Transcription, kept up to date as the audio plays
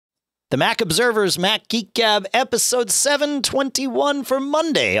The Mac Observer's Mac Geek Gab, episode 721 for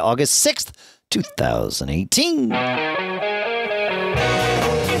Monday, August 6th, 2018.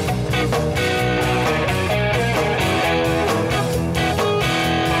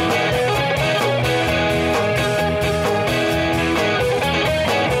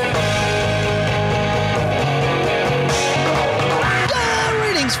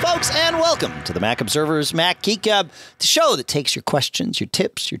 Folks, and welcome to the Mac Observer's Mac Geek Gab, the show that takes your questions, your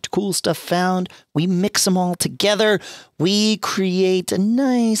tips, your cool stuff found. We mix them all together. We create a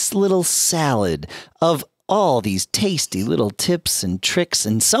nice little salad of all these tasty little tips and tricks,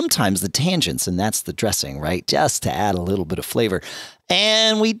 and sometimes the tangents, and that's the dressing, right? Just to add a little bit of flavor.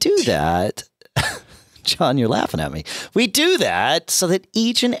 And we do that. John, you're laughing at me. We do that so that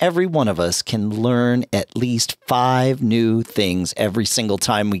each and every one of us can learn at least 5 new things every single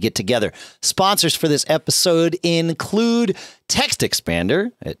time we get together. Sponsors for this episode include Text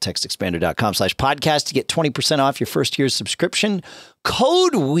Expander at textexpander.com/podcast to get 20% off your first year's subscription.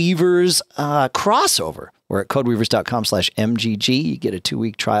 Code Weavers crossover. We're at codeweavers.com/MGG. You get a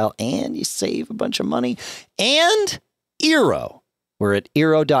 2-week trial and you save a bunch of money. And Eero. We're at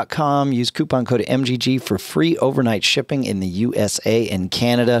Eero.com. Use coupon code MGG for free overnight shipping in the USA and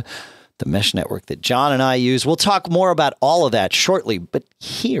Canada, the mesh network that John and I use. We'll talk more about all of that shortly, but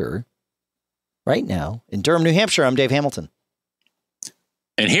here, right now, in Durham, New Hampshire, I'm Dave Hamilton.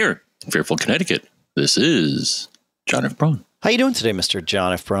 And here, in Fairfield, Connecticut, this is Jon F. Braun. How you doing today, Mr.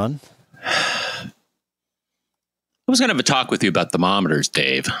 Jon F. Braun? I was going to have a talk with you about thermometers,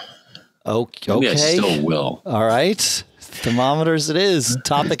 Dave. Okay. Maybe I still will. All right. Thermometers it is.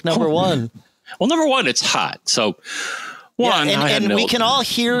 Topic number 1. Well, number 1, it's hot. So, one, and we can all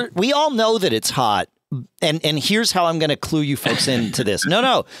hear, we all know that it's hot. And here's how I'm going to clue you folks into this.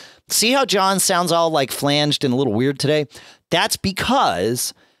 No. See how John sounds all like flanged and a little weird today? That's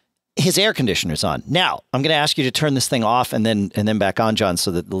because his air conditioner's on. Now, I'm going to ask you to turn this thing off and then back on, John,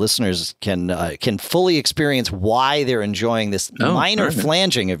 so that the listeners can fully experience why they're enjoying this minor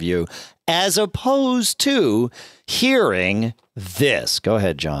flanging of you, as opposed to hearing this. Go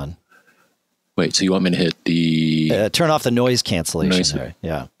ahead, John. Wait, so you want me to hit the... turn off the noise cancellation. There.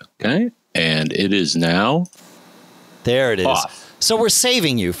 Yeah. Okay. And it is now... There it is. Off. So we're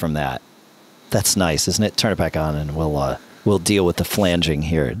saving you from that. That's nice, isn't it? Turn it back on and we'll deal with the flanging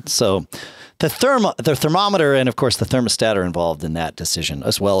here. So the thermometer and, of course, the thermostat are involved in that decision,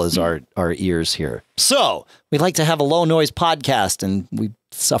 as well as our ears here. So we like to have a low noise podcast, and we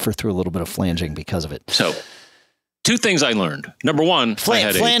suffer through a little bit of flanging because of it. So 2 things I learned. Number 1,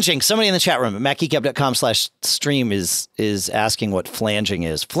 flanging. Somebody in the chat room at macgeekgab.com/stream is asking what flanging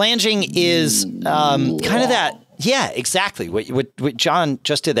is. Flanging is kind of that. Yeah, exactly. What John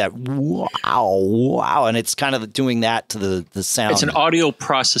just did that. Wow. And it's kind of doing that to the sound. It's an audio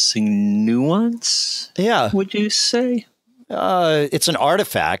processing nuance. Yeah. Would you say? It's an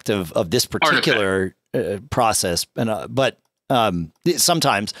artifact of this particular process. But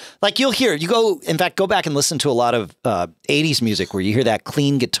sometimes, like you'll hear, go back and listen to a lot of 80s music where you hear that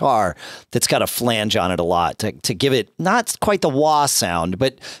clean guitar that's got a flange on it a lot to give it not quite the wah sound,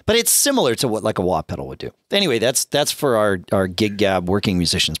 but it's similar to what like a wah pedal would do. Anyway, that's for our Gig Gab Working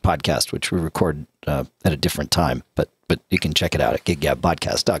Musicians podcast, which we record at a different time, but you can check it out at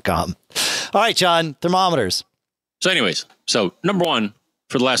giggabpodcast.com. All right, John, thermometers. So anyways, number 1,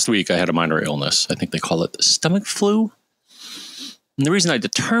 for the last week, I had a minor illness. I think they call it the stomach flu. And the reason I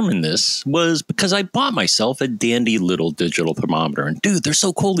determined this was because I bought myself a dandy little digital thermometer. And dude, they're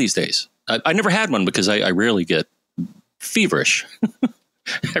so cool these days. I never had one because I rarely get feverish.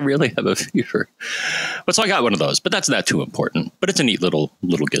 I really have a fever. But so I got one of those, but that's not too important. But it's a neat little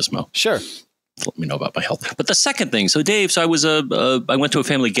gizmo. Sure. Let me know about my health. But the second thing, so Dave, I went to a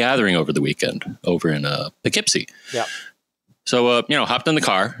family gathering over the weekend over in Poughkeepsie. Yeah. So, hopped in the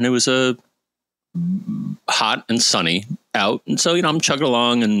car and it was hot and sunny out. And so, I'm chugging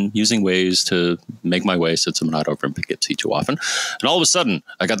along and using Waze to make my way since I'm not over in Poughkeepsie too often. And all of a sudden,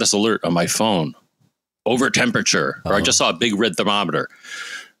 I got this alert on my phone, over temperature, or I just saw a big red thermometer.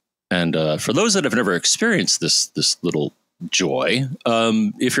 And for those that have never experienced this little joy,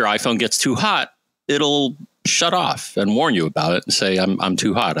 if your iPhone gets too hot, it'll shut off and warn you about it and say, I'm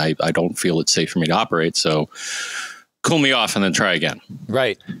too hot. I don't feel it's safe for me to operate. So cool me off and then try again.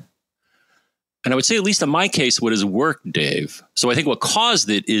 Right. And I would say, at least in my case, what has worked, Dave. So I think what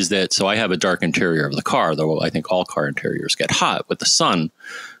caused it is that, so I have a dark interior of the car, though I think all car interiors get hot with the sun.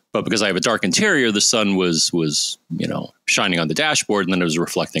 But because I have a dark interior, the sun was shining on the dashboard, and then it was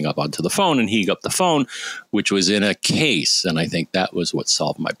reflecting up onto the phone and heating up the phone, which was in a case. And I think that was what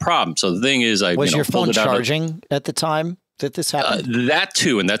solved my problem. So the thing is, was your phone charging at the time? that this happened? That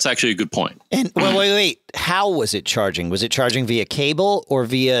too, and that's actually a good point. And wait. How was it charging? Was it charging via cable or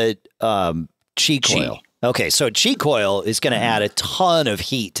via Qi coil? Okay, so Qi coil is going to add a ton of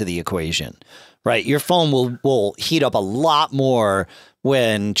heat to the equation, right? Your phone will heat up a lot more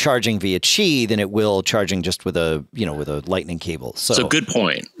when charging via Qi than it will charging just with a lightning cable. So good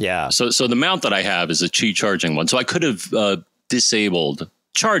point. Yeah. So the mount that I have is a Qi charging one. So I could have disabled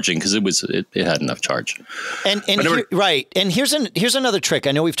charging because it had enough charge. And here's another trick.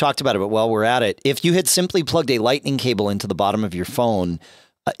 I know we've talked about it, but while we're at it, if you had simply plugged a lightning cable into the bottom of your phone,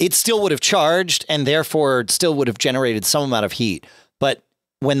 it still would have charged and therefore still would have generated some amount of heat. But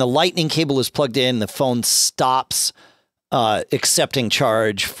when the lightning cable is plugged in, the phone stops accepting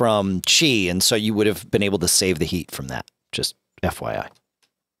charge from Qi, and so you would have been able to save the heat from that. Just FYI.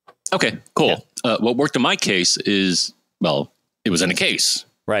 Okay, cool. Yeah. What worked in my case is, well, it was in a case.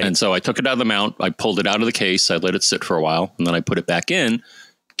 Right. And so I took it out of the mount, I pulled it out of the case, I let it sit for a while, and then I put it back in,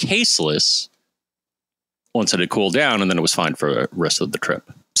 caseless, once it had cooled down, and then it was fine for the rest of the trip.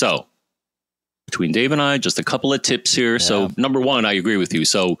 So between Dave and I, just a couple of tips here. Yeah. So number one, I agree with you.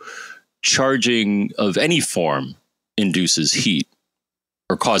 So charging of any form induces heat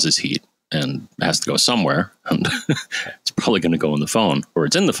or causes heat and has to go somewhere. And it's probably going to go in the phone, or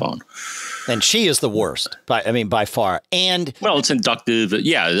it's in the phone. And Qi is the worst, by far. And well, it's inductive.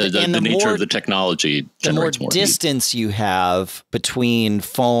 Yeah, the nature of the technology generates more distance heat. You have between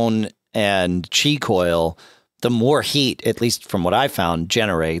phone and Qi coil, the more heat, at least from what I found,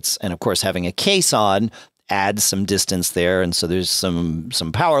 generates. And of course, having a case on adds some distance there. And so there's some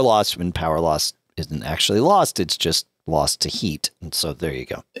power loss. When power loss isn't actually lost, it's just lost to heat. And so there you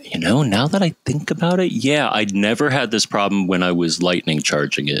go. You know, now that I think about it, yeah, I'd never had this problem when I was lightning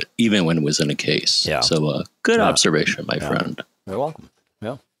charging it, even when it was in a case. Yeah. So good observation, my friend. You're welcome.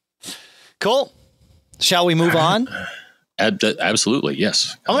 Yeah. Cool. Shall we move on? Absolutely,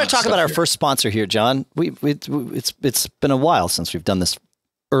 yes. I'm going to talk about our first sponsor here, John. It's been a while since we've done this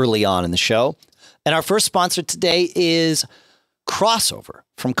early on in the show. And our first sponsor today is Crossover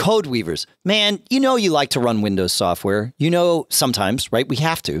from Code Weavers. Man, you like to run Windows software. Sometimes, right? We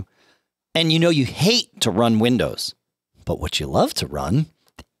have to. And you hate to run Windows. But what you love to run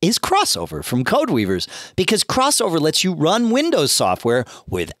is Crossover from Code Weavers, because Crossover lets you run Windows software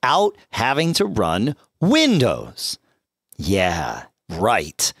without having to run Windows. Yeah,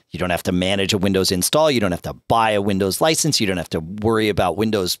 right. You don't have to manage a Windows install. You don't have to buy a Windows license. You don't have to worry about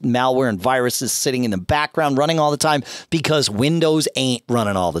Windows malware and viruses sitting in the background running all the time, because Windows ain't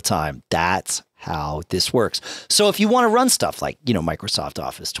running all the time. That's how this works. So if you want to run stuff like, Microsoft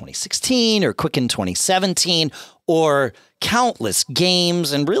Office 2016 or Quicken 2017 or countless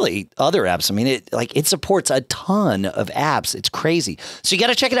games and really other apps, it supports a ton of apps. It's crazy. So you got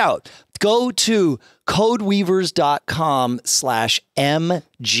to check it out. Go to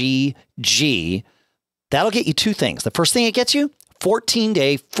codeweavers.com/MGG. That'll get you two things. The first thing it gets you,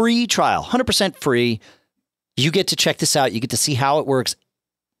 14-day free trial, 100% free. You get to check this out. You get to see how it works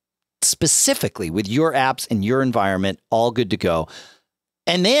specifically with your apps and your environment, all good to go.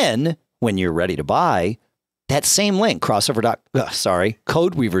 And then when you're ready to buy, that same link,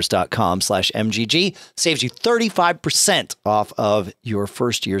 codeweavers.com/MGG, saves you 35% off of your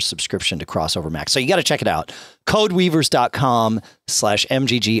first year's subscription to Crossover Mac. So you got to check it out.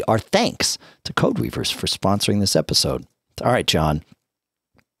 Codeweavers.com/MGG. Our thanks to Codeweavers for sponsoring this episode. All right, John.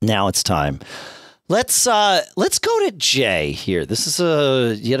 Now it's time. Let's go to Jay here. This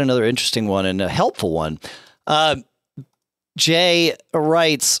is yet another interesting one and a helpful one. Jay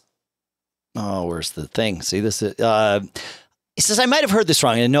writes, oh, where's the thing? See this? He says, I might have heard this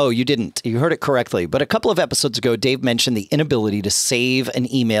wrong. And no, you didn't. You heard it correctly. But a couple of episodes ago, Dave mentioned the inability to save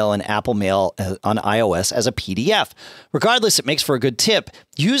an email in Apple Mail on iOS as a PDF. Regardless, it makes for a good tip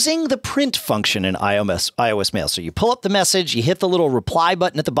using the print function in iOS Mail. So you pull up the message, you hit the little reply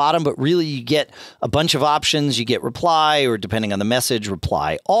button at the bottom, but really you get a bunch of options. You get reply, or depending on the message,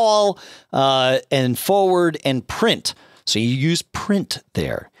 reply all, and forward and print. So you use print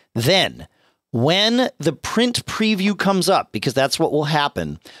there. Then when the print preview comes up, because that's what will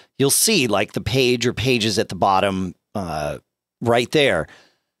happen, you'll see like the page or pages at the bottom right there.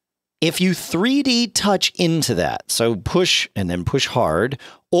 If you 3D touch into that, so push and then push hard,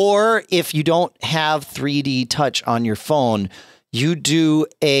 or if you don't have 3D touch on your phone, you do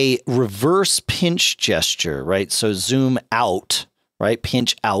a reverse pinch gesture, right? So zoom out, right?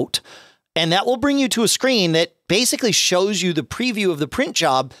 Pinch out. And that will bring you to a screen that basically shows you the preview of the print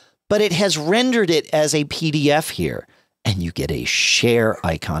job, but it has rendered it as a PDF here. And you get a share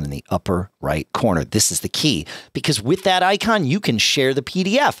icon in the upper right corner. This is the key, because with that icon, you can share the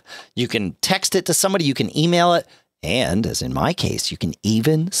PDF. You can text it to somebody, you can email it, And as in my case, you can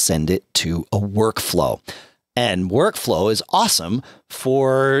even send it to a workflow. And workflow is awesome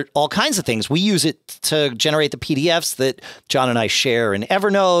for all kinds of things. We use it to generate the PDFs that John and I share in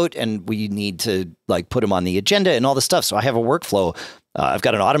Evernote, and we need to like put them on the agenda and all this stuff. So I have a workflow. I've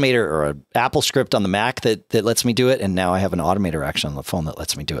got an automator or an Apple script on the Mac that lets me do it. And now I have an automator action on the phone that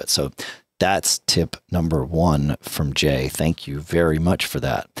lets me do it. So that's tip number 1 from Jay. Thank you very much for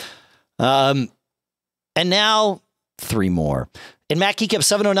that. And now 3 more. In Mac Geek Gab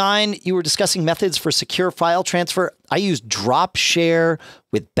 709, you were discussing methods for secure file transfer. I use Dropshare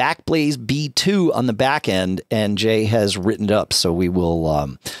with Backblaze B2 on the back end, and Jay has written it up. So we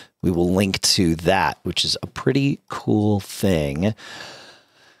will link to that, which is a pretty cool thing.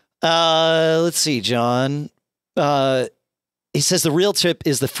 Let's see, John. He says the real tip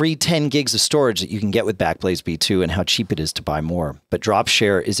is the free 10 gigs of storage that you can get with Backblaze B2 and how cheap it is to buy more. But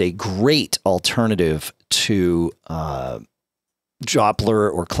Dropshare is a great alternative to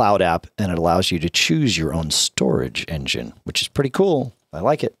Droplr or Cloud App, and it allows you to choose your own storage engine, which is pretty cool. I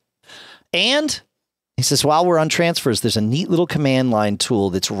like it. And he says, while we're on transfers, there's a neat little command line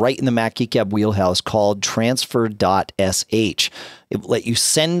tool that's right in the Mac Geek Gab wheelhouse called transfer.sh. It will let you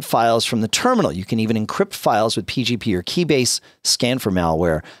send files from the terminal. You can even encrypt files with PGP or Keybase, scan for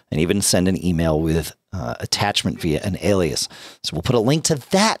malware, and even send an email with attachment via an alias. So we'll put a link to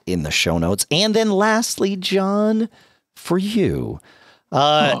that in the show notes. And then lastly, John, for you.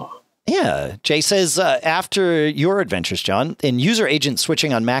 Yeah, Jay says, after your adventures, John, in user agent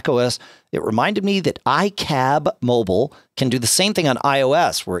switching on macOS, it reminded me that iCab Mobile can do the same thing on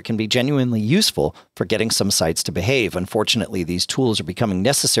iOS, where it can be genuinely useful for getting some sites to behave. Unfortunately, these tools are becoming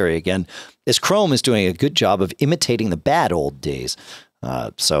necessary again, as Chrome is doing a good job of imitating the bad old days.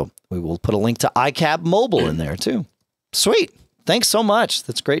 So we will put a link to iCab Mobile in there, too. Sweet. Thanks so much.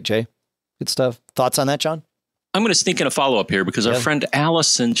 That's great, Jay. Good stuff. Thoughts on that, John? I'm going to sneak in a follow-up here because our friend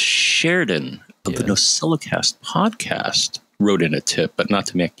Allison Sheridan of the NosillaCast podcast wrote in a tip, but not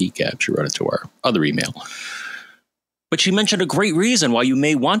to Mac Geek Gab. She wrote it to our other email. But she mentioned a great reason why you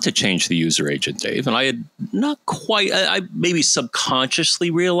may want to change the user agent, Dave. And I had not quite, I maybe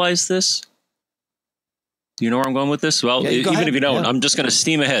subconsciously realized this. Do you know where I'm going with this? Well, even if you don't, I'm just going to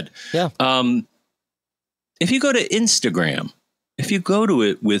steam ahead. Yeah. If you go to Instagram, if you go to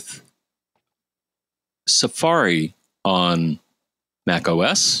it with Safari on Mac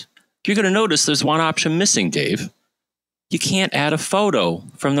OS, you're going to notice there's one option missing, Dave. You can't add a photo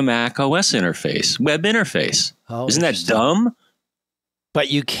from the Mac OS interface, web interface. Oh, isn't that dumb? But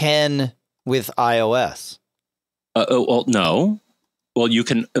you can with iOS. Well, no. Well, you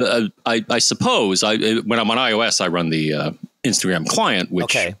can. I suppose. When I'm on iOS, I run the Instagram client,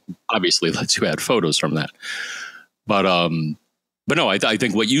 which obviously lets you add photos from that. But no, I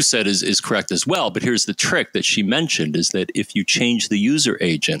think what you said is correct as well. But here's the trick that she mentioned is that if you change the user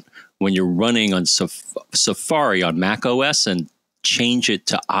agent when you're running on Safari on Mac OS and change it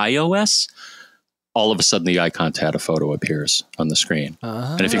to iOS, all of a sudden the icon to add a photo appears on the screen.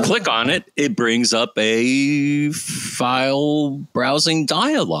 And if you click on it, it brings up a file browsing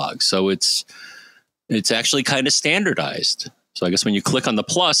dialog. So it's actually kind of standardized. So I guess when you click on the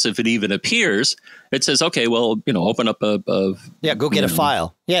plus, if it even appears, it says, okay, well, open up go get a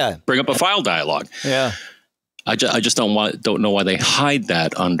file. Yeah. Bring up a file dialog. Yeah. I just don't know why they hide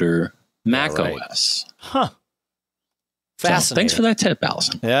that under Mac OS. Huh. Fascinating. So, thanks for that tip,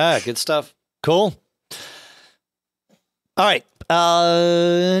 Allison. Yeah, good stuff. Cool. All right.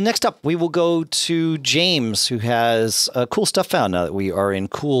 Next up, we will go to James, who has cool stuff found now that we are in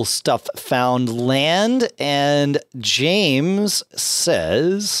cool stuff found land. And James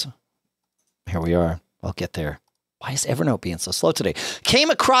says, here we are. I'll get there. Why is Evernote being so slow today?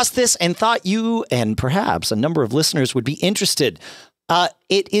 Came across this and thought you and perhaps a number of listeners would be interested.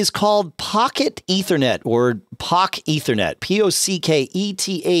 It is called Pocket Ethernet or POC Ethernet,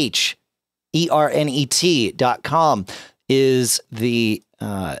 POCKETHERNET.com is the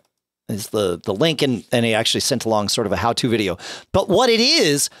link, and he actually sent along sort of a how-to video. But what it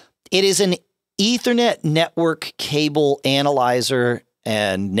is an Ethernet network cable analyzer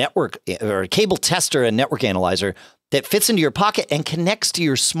and cable tester and network analyzer that fits into your pocket and connects to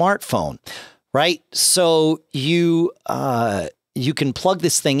your smartphone, right? So you can plug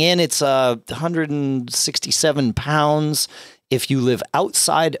this thing in. It's 167 pounds if you live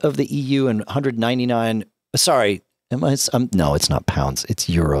outside of the EU, and 199. Sorry. No, it's not pounds. It's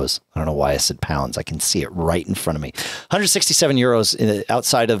euros. I don't know why I said pounds. I can see it right in front of me. 167 euros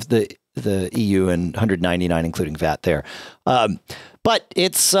outside of the EU and 199 including VAT there. But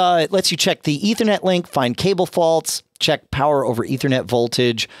it lets you check the Ethernet link, find cable faults, check power over Ethernet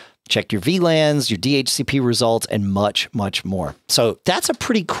voltage, check your VLANs, your DHCP results, and much, much more. So that's a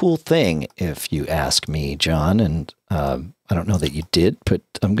pretty cool thing, if you ask me, John. And I don't know that you did, but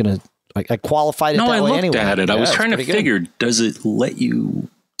I'm going to, I qualified it that way anyway. No, I looked at it. Yeah, I was trying to figure, good. does it let you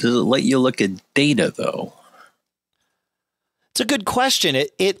look at data, though? It's a good question.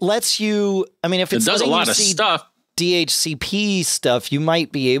 It lets you, I mean, if it's it does a lot of stuff. DHCP stuff, you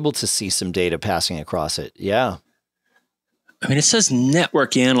might be able to see some data passing across it. Yeah. I mean, it says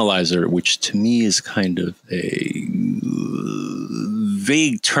network analyzer, which to me is kind of a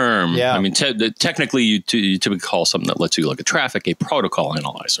vague term. Yeah. I mean, technically, you typically call something that lets you look at traffic a protocol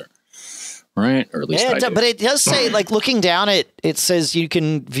analyzer. Right? Or at least but it does say, like, looking down it says you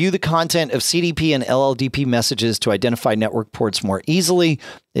can view the content of CDP and LLDP messages to identify network ports more easily.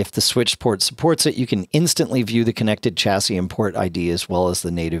 If the switch port supports it, you can instantly view the connected chassis and port ID as well as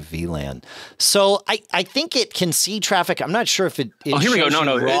the native VLAN. So I think it can see traffic. I'm not sure if it here we go.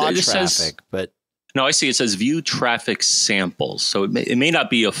 No, raw it traffic, says, but no, I see. It says view traffic samples. So it may not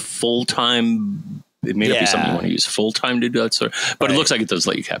be a full-time. It may not be something you want to use full-time to do that sort of, but it looks like it does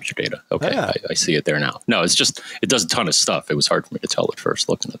let you capture data. Okay, yeah. I see it there now. No, it's just, it does a ton of stuff. It was hard for me to tell at first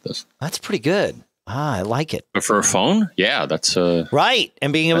looking at this. That's pretty good. I like it. But for a phone, yeah, that's... right,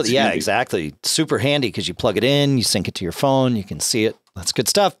 and being able to, yeah, handy. Exactly. Super handy because you plug it in, you sync it to your phone, you can see it. That's good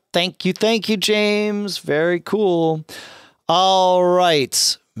stuff. Thank you, James. Very cool. All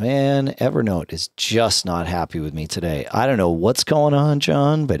right. Man, Evernote is just not happy with me today. I don't know what's going on,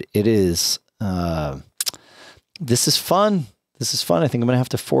 John, but it is... this is fun. This is fun. I think I'm going to have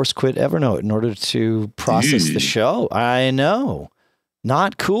to force quit Evernote in order to process the show. I know.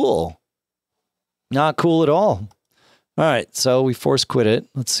 Not cool. Not cool at all. All right. So we force quit it.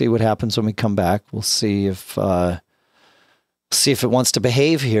 Let's see what happens when we come back. We'll see if it wants to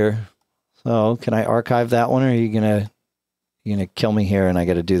behave here. So can I archive that one, or are you going to kill me here and I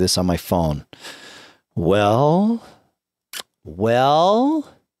got to do this on my phone? Well,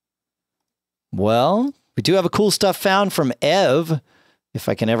 we do have a cool stuff found from Ev, if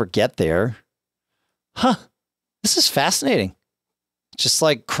I can ever get there. Huh. This is fascinating. Just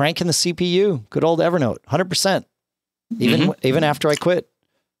like cranking the CPU. Good old Evernote. 100%. Even after I quit.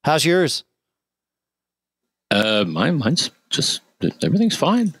 How's yours? Mine's just, everything's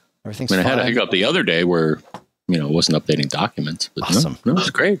fine. Everything's fine. I had a hiccup the other day where, it wasn't updating documents. But awesome. No, it's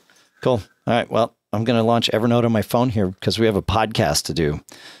great. Cool. All right. Well, I'm going to launch Evernote on my phone here because we have a podcast to do.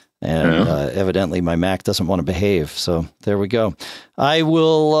 And evidently my Mac doesn't want to behave. So there we go. I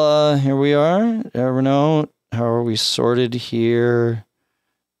will, here we are. Evernote. How are we sorted here?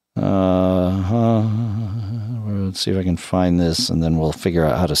 Let's see if I can find this, and then we'll figure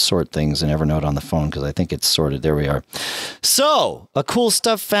out how to sort things in Evernote on the phone because I think it's sorted. There we are. So, a cool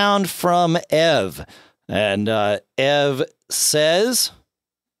stuff found from Ev. And Ev says,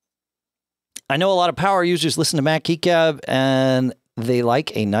 I know a lot of power users listen to Mac Geek Gab, and they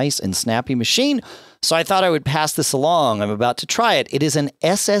like a nice and snappy machine, so I thought I would pass this along. I'm about to try it. It is an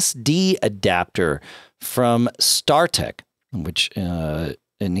SSD adapter from StarTech, which, and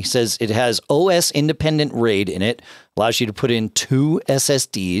he says it has OS-independent RAID in it, allows you to put in 2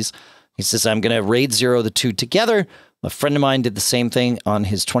 SSDs. He says, I'm going to RAID 0 the 2 together. A friend of mine did the same thing on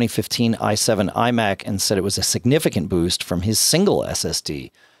his 2015 i7 iMac and said it was a significant boost from his single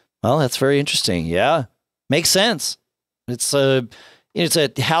SSD. Well, that's very interesting. Yeah, makes sense. It's a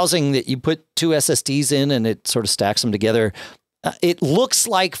housing that you put 2 SSDs in and it sort of stacks them together. It looks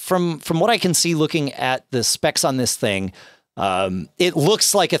like from what I can see looking at the specs on this thing, it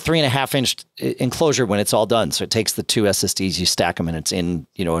looks like a 3.5-inch enclosure when it's all done. So it takes the 2 SSDs, you stack them, and it's in,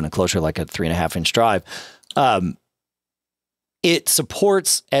 an enclosure like a 3.5-inch drive. It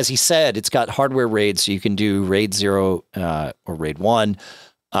supports, as he said, it's got hardware RAID, so you can do RAID 0 or RAID 1.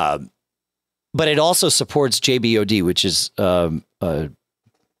 But it also supports JBOD, which is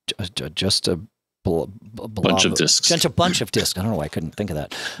just a bunch of disks. Just a bunch of disks. I don't know why I couldn't think of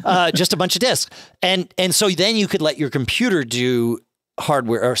that. Just a bunch of disks. And so then you could let your computer do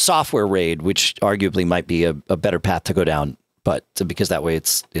hardware or software RAID, which arguably might be a better path to go down. But because that way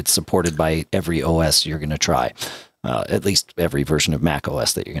it's supported by every OS you're going to try. At least every version of Mac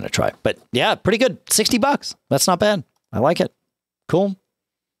OS that you're going to try. But yeah, pretty good. $60. That's not bad. I like it. Cool.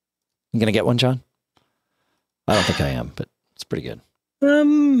 You going to get one, John? I don't think I am, but it's pretty good.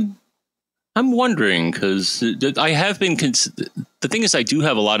 I'm wondering because I have been. The thing is, I do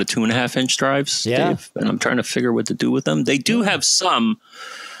have a lot of 2.5-inch drives, Dave, and I'm trying to figure what to do with them. They do have some.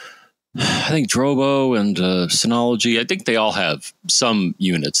 I think Drobo and Synology. I think they all have some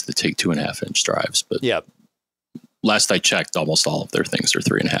units that take 2.5-inch drives, but yeah. Last I checked, almost all of their things are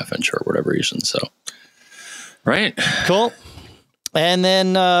 3.5-inch or whatever reason. So, right, cool. And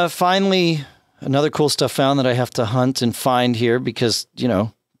then finally, another cool stuff found that I have to hunt and find here because, you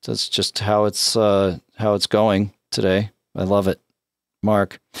know, that's just how it's going today. I love it.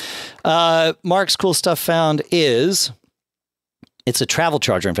 Mark. Mark's cool stuff found is it's a travel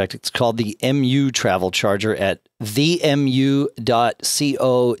charger. In fact, it's called the MU travel charger at themu.co.uk.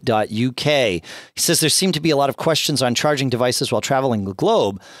 He says there seem to be a lot of questions on charging devices while traveling the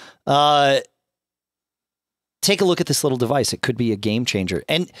globe. Take a look at this little device. It could be a game changer.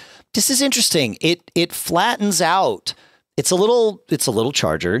 And this is interesting. It flattens out. It's a little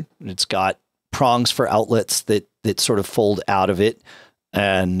charger. It's got prongs for outlets that sort of fold out of it.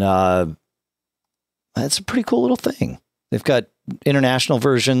 And that's a pretty cool little thing. They've got international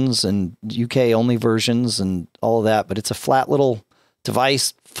versions and UK only versions and all of that, but it's a flat little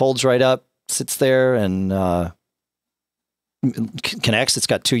device, folds right up, sits there and connects. It's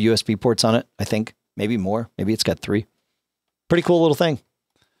got 2 USB ports on it, I think. Maybe more. Maybe it's got 3. Pretty cool little thing.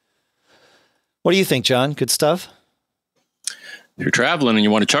 What do you think, John? Good stuff? If you're traveling and you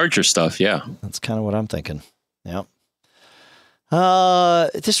want to charge your stuff, yeah. That's kind of what I'm thinking. Yeah.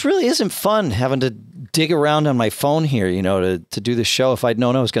 This really isn't fun having to dig around on my phone here, you know, to do the show. If I'd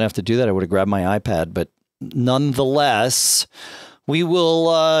known I was going to have to do that, I would have grabbed my iPad. But nonetheless, we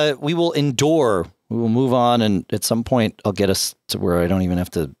will endure. We will move on, and at some point, I'll get us to where I don't even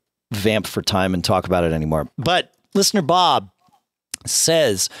have to vamp for time and talk about it anymore. But listener Bob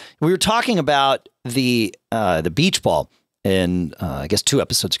says we were talking about the Beachball in I guess 2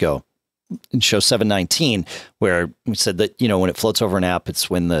 episodes ago in show 719, where we said that, you know, when it floats over an app, it's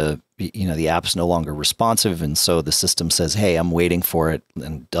when the app's no longer responsive, and so the system says, "Hey, I'm waiting for it,"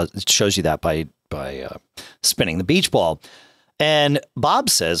 and it shows you that by spinning the Beachball. And Bob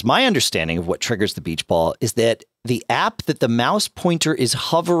says, my understanding of what triggers the Beachball is that the app that the mouse pointer is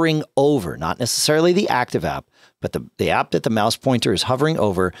hovering over, not necessarily the active app, but the app that the mouse pointer is hovering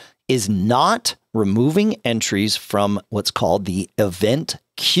over is not removing entries from what's called the event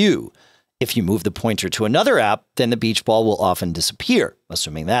queue. If you move the pointer to another app, then the Beachball will often disappear,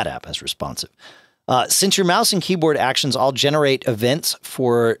 assuming that app is responsive. Since your mouse and keyboard actions all generate events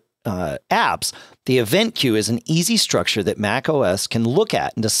for apps, the event queue is an easy structure that Mac OS can look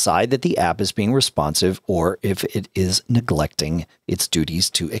at and decide that the app is being responsive or if it is neglecting its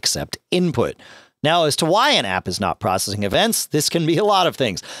duties to accept input. Now, as to why an app is not processing events, this can be a lot of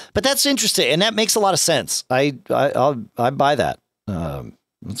things, but that's interesting and that makes a lot of sense. I buy that.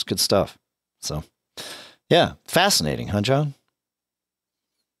 That's good stuff. So, yeah, fascinating, huh, John?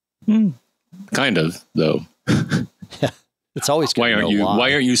 Kind of, though. Yeah. It's always why aren't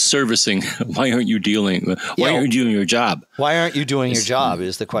you servicing? Why aren't you dealing? Why aren't you doing your job? Why aren't you doing your job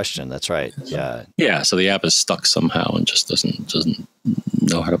is the question. That's right. Yeah. Yeah. So the app is stuck somehow and just doesn't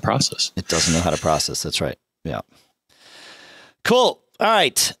know how to process. It doesn't know how to process. That's right. Yeah. Cool. All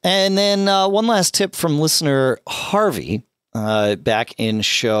right. And then one last tip from listener Harvey back in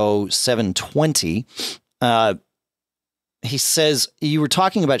show 720. He says, you were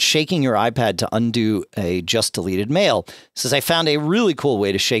talking about shaking your iPad to undo a just deleted mail. He says, I found a really cool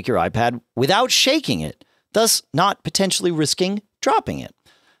way to shake your iPad without shaking it, thus not potentially risking dropping it.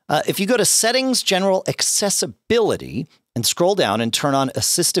 If you go to Settings, General Accessibility, and scroll down and turn on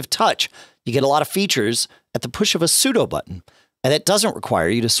Assistive Touch, you get a lot of features at the push of a pseudo button. And that doesn't require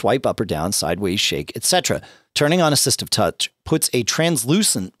you to swipe up or down, sideways, shake, etc. Turning on Assistive Touch puts a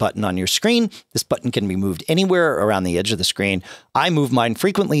translucent button on your screen. This button can be moved anywhere around the edge of the screen. I move mine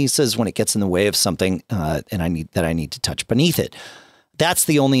frequently, he says, when it gets in the way of something and I need to touch beneath it. That's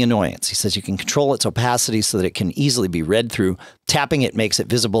the only annoyance. He says you can control its opacity so that it can easily be read through. Tapping it makes it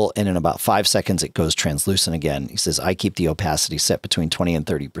visible, and in about 5 seconds, it goes translucent again. He says, I keep the opacity set between 20 and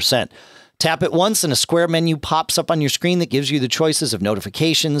 30%. Tap it once and a square menu pops up on your screen that gives you the choices of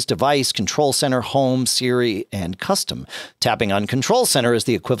notifications, device, control center, home, Siri, and custom. Tapping on control center is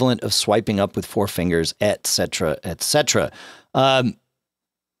the equivalent of swiping up with 4 fingers, etc., etc.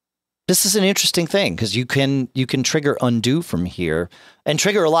 This is an interesting thing because you can trigger undo from here and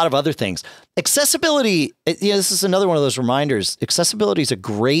trigger a lot of other things. Accessibility, this is another one of those reminders. Accessibility is a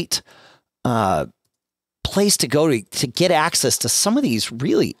great place to go to get access to some of these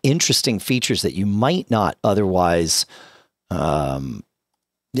really interesting features that you might not otherwise, notice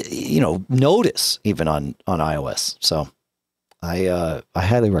even on iOS. So I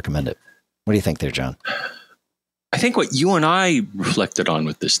highly recommend it. What do you think there, John? I think what you and I reflected on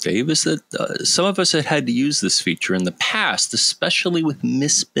with this, Dave, is that some of us had had to use this feature in the past, especially with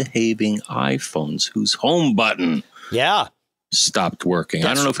misbehaving iPhones whose home button stopped working.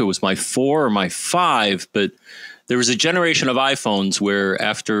 I don't know if it was my 4 or my 5, but there was a generation of iPhones where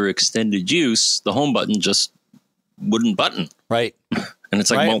after extended use, the home button just wooden button. Right. And it's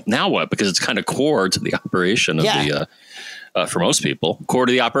like, well, now what? Because it's kind of core to the operation of the, for most people, core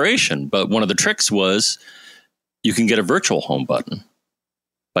to the operation. But one of the tricks was you can get a virtual home button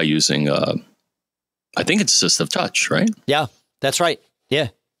by using, I think it's Assistive Touch, right? Yeah, that's right. Yeah.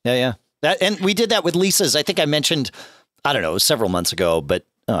 And we did that with Lisa's. I think I mentioned, I don't know, several months ago, but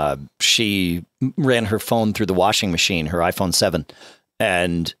she ran her phone through the washing machine, her iPhone 7,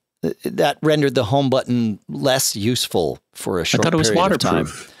 and that rendered the home button less useful for a short period of time. I thought it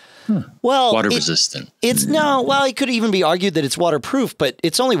was waterproof. Well, water resistant. It could even be argued that it's waterproof, but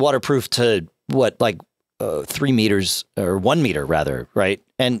it's only waterproof to what, like 3 meters or 1 meter rather, right?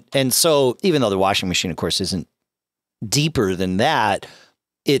 And so even though the washing machine, of course, isn't deeper than that,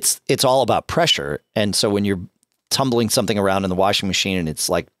 it's all about pressure. And so when you're tumbling something around in the washing machine and it's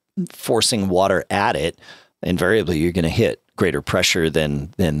like forcing water at it, invariably you're going to hit greater pressure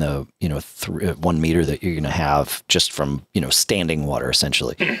than the 1 meter that you're going to have just from standing water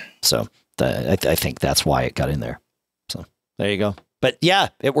essentially. So I think that's why it got in there. So there you go. But yeah,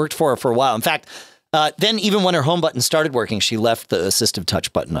 it worked for her for a while. In fact, then even when her home button started working, she left the Assistive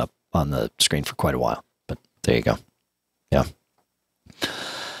Touch button up on the screen for quite a while. But there you go. Yeah.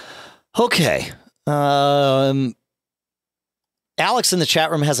 Okay. Alex in the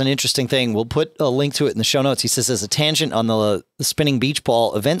chat room has an interesting thing. We'll put a link to it in the show notes. He says, as a tangent on the spinning beach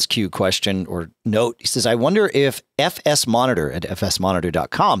ball events queue question or note, he says, I wonder if FS Monitor at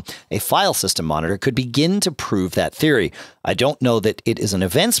fsmonitor.com, a file system monitor, could begin to prove that theory. I don't know that it is an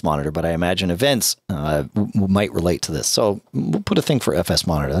events monitor, but I imagine events might relate to this. So we'll put a thing for FS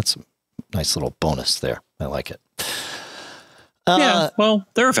Monitor. That's a nice little bonus there. I like it. Yeah, well,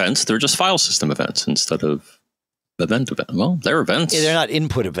 they're events. They're just file system events instead of event. Well, they're events. Yeah, they're not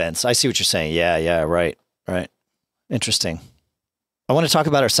input events. I see what you're saying. Yeah, right. Interesting. I want to talk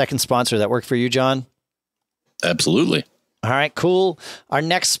about our second sponsor. That work for you, John? Absolutely. All right, cool. Our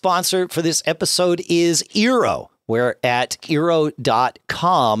next sponsor for this episode is Eero, where at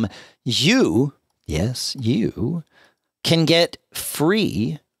Eero.com, you can get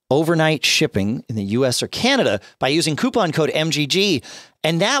free overnight shipping in the US or Canada by using coupon code MGG.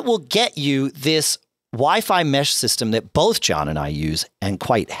 And that will get you this Wi-Fi mesh system that both John and I use and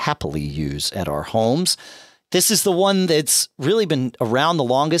quite happily use at our homes. This is the one that's really been around the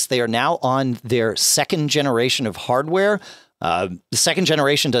longest. They are now on their second generation of hardware. The second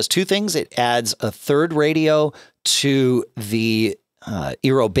generation does two things. It adds a third radio to the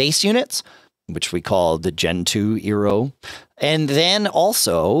Eero base units, which we call the Gen 2 Eero. And then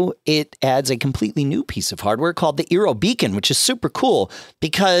also it adds a completely new piece of hardware called the Eero Beacon, which is super cool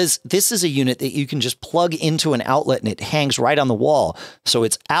because this is a unit that you can just plug into an outlet and it hangs right on the wall. So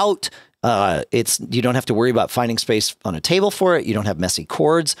it's out. You don't have to worry about finding space on a table for it. You don't have messy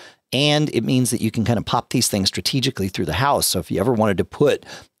cords. And it means that you can kind of pop these things strategically through the house. So if you ever wanted to put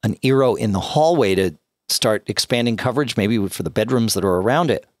an Eero in the hallway to start expanding coverage, maybe for the bedrooms that are around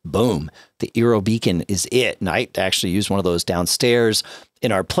it, boom, the Eero Beacon is it. And I actually use one of those downstairs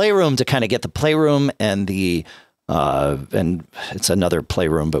in our playroom to kind of get the playroom and and it's another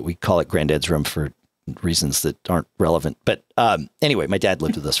playroom, but we call it Granddad's room for reasons that aren't relevant. But anyway, my dad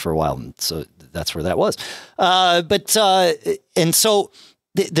lived with us for a while, and so that's where that was. And so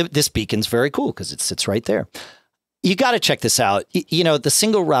this beacon's very cool because it sits right there. You got to check this out. The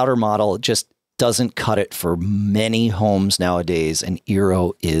single router model just doesn't cut it for many homes nowadays, and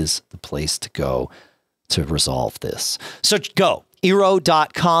Eero is the place to go to resolve this. So go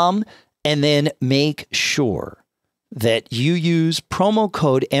Eero.com and then make sure that you use promo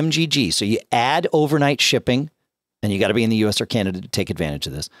code MGG. So you add overnight shipping, and you got to be in the US or Canada to take advantage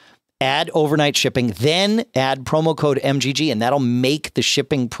of this. Add overnight shipping, then add promo code MGG, and that'll make the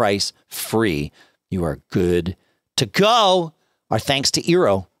shipping price free. You are good to go. Our thanks to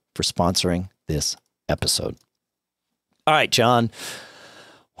Eero for sponsoring this episode. All right, John,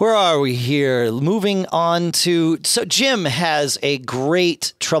 where are we here? Moving on to, so Jim has a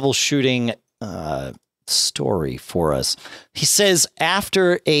great troubleshooting story for us. He says,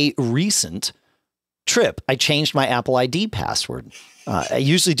 after a recent trip, I changed my Apple ID password. I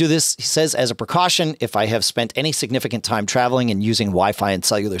usually do this, he says, as a precaution if I have spent any significant time traveling and using Wi-Fi and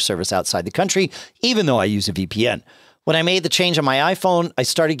cellular service outside the country, even though I use a VPN. When I made the change on my iPhone, I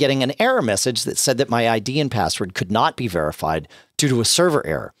started getting an error message that said that my ID and password could not be verified due to a server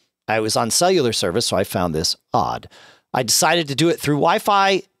error. I was on cellular service, so I found this odd. I decided to do it through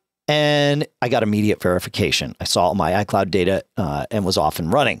Wi-Fi, and I got immediate verification. I saw all my iCloud data and was off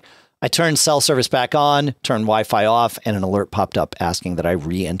and running. I turned cell service back on, turned Wi-Fi off, and an alert popped up asking that I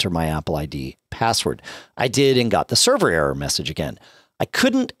re-enter my Apple ID password. I did and got the server error message again. I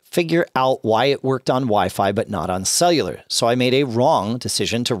couldn't figure out why it worked on Wi-Fi but not on cellular. So I made a wrong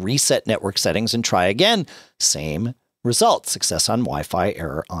decision to reset network settings and try again. Same result. Success on Wi-Fi,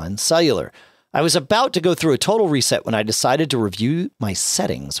 error on cellular. I was about to go through a total reset when I decided to review my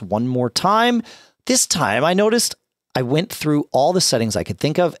settings one more time. This time I noticed I went through all the settings I could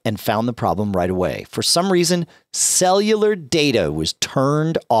think of and found the problem right away. For some reason, cellular data was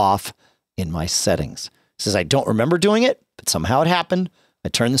turned off in my settings. It says I don't remember doing it, but somehow it happened. I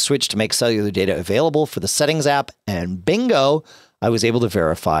turned the switch to make cellular data available for the settings app, and bingo, I was able to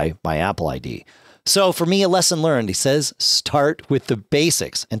verify my Apple ID. So for me, a lesson learned, he says, start with the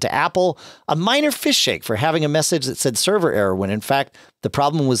basics. And to Apple, a minor fish shake for having a message that said server error when in fact, the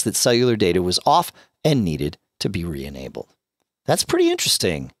problem was that cellular data was off and needed to be re-enabled. That's pretty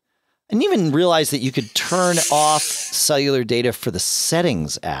interesting. I didn't even realize that you could turn off cellular data for the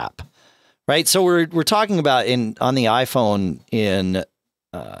settings app, right? So we're talking about on the iPhone in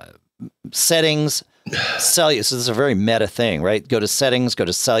settings, cellular. So this is a very meta thing, right? Go to settings, go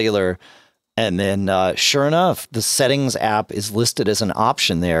to cellular. And then sure enough, the settings app is listed as an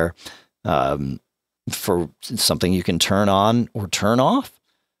option there for something you can turn on or turn off.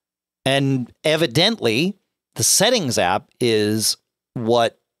 And evidently, the settings app is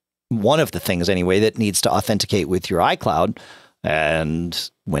one of the things anyway that needs to authenticate with your iCloud.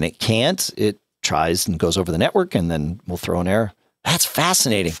 And when it can't, it tries and goes over the network and then we'll throw an error. That's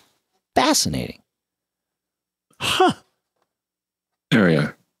fascinating. Fascinating. Huh. There we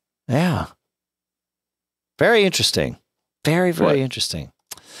are. Yeah. Very interesting. Very, very interesting.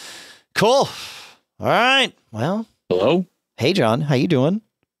 Cool. All right. Well. Hello? Hey, John. How you doing?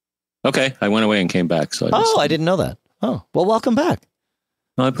 Okay. I went away and came back. So I didn't know that. Oh, well, welcome back.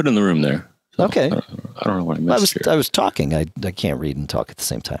 No, I put it in the room there. So okay. I don't know what I missed here. I was talking. I can't read and talk at the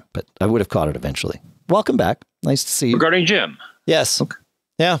same time, but I would have caught it eventually. Welcome back. Nice to see you. Regarding Jim. Yes. Okay.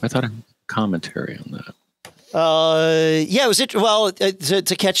 Yeah. I thought I had commentary on that. Yeah, it was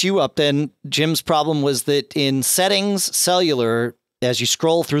to catch you up then. Jim's problem was that in settings, cellular, as you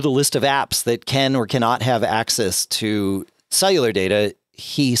scroll through the list of apps that can or cannot have access to cellular data,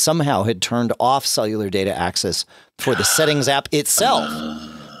 he somehow had turned off cellular data access for the settings app itself.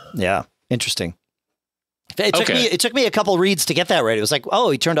 Yeah, interesting. It took me a couple reads to get that right. It was like, oh,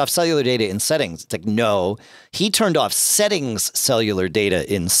 he turned off cellular data in settings. It's like, no, he turned off settings cellular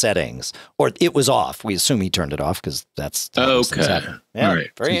data in settings, or it was off. We assume he turned it off because that's okay. Yeah, all right.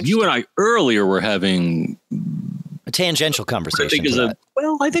 Very interesting. You and I earlier were having a tangential conversation.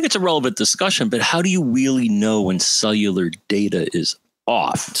 I think it's a relevant discussion, but how do you really know when cellular data is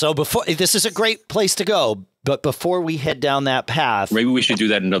off? So this is a great place to go. But before we head down that path, maybe we should do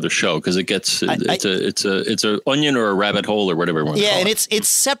that in another show because it gets it's a onion or a rabbit hole or whatever. Yeah, and it's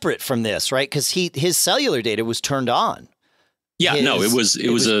separate from this, right? Because his cellular data was turned on. Yeah, it was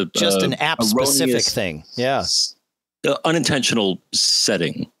just an app specific thing. Yeah, unintentional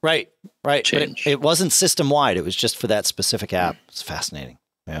setting. Right. Change. But it wasn't system wide. It was just for that specific app. It's fascinating.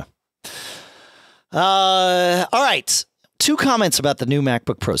 Yeah. All right. 2 comments about the new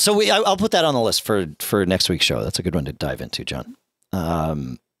MacBook Pro. So I'll put that on the list for next week's show. That's a good one to dive into, John.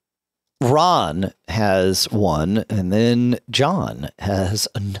 Ron has one, and then John has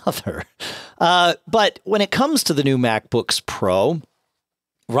another. But when it comes to the new MacBooks Pro,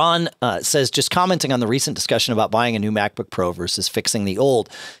 Ron says, just commenting on the recent discussion about buying a new MacBook Pro versus fixing the old.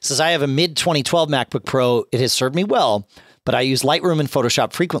 Says, I have a mid-2012 MacBook Pro. It has served me well, but I use Lightroom and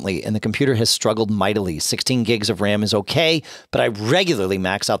Photoshop frequently, and the computer has struggled mightily. 16 gigs of RAM is okay, but I regularly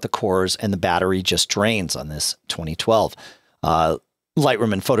max out the cores, and the battery just drains on this 2012.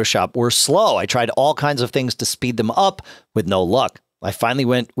 Lightroom and Photoshop were slow. I tried all kinds of things to speed them up with no luck. I finally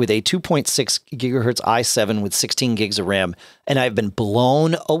went with a 2.6 gigahertz i7 with 16 gigs of RAM, and I've been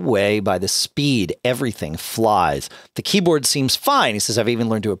blown away by the speed. Everything flies. The keyboard seems fine. He says, I've even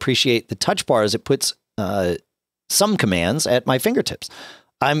learned to appreciate the touch bar as it puts some commands at my fingertips.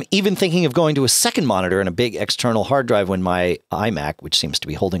 I'm even thinking of going to a second monitor and a big external hard drive when my iMac, which seems to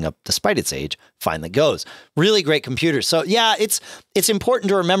be holding up despite its age, finally goes. Really great computer. So yeah, it's important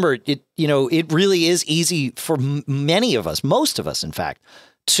to remember it really is easy for many of us, most of us, in fact,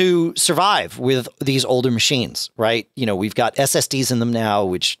 to survive with these older machines, right? We've got SSDs in them now,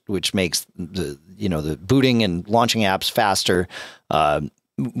 which makes the booting and launching apps faster.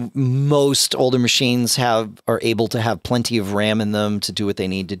 Most older machines are able to have plenty of RAM in them to do what they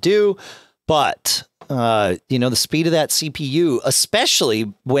need to do. But, the speed of that CPU,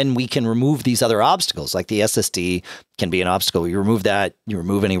 especially when we can remove these other obstacles, like the SSD can be an obstacle. You remove that, you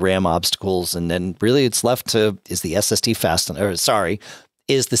remove any RAM obstacles, and then really it's left to, is the SSD fast enough?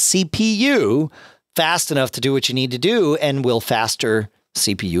 Is the CPU fast enough to do what you need to do, and will faster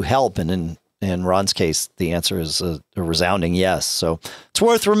CPU help? And in Ron's case, the answer is a resounding yes. So it's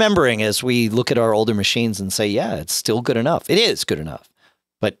worth remembering as we look at our older machines and say, yeah, it's still good enough. It is good enough.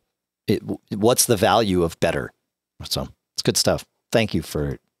 But what's the value of better? So it's good stuff. Thank you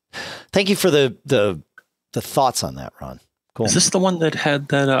for the thoughts on that, Ron. Cool. Is this the one that had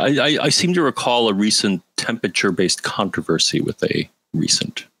that? I seem to recall a recent temperature-based controversy with a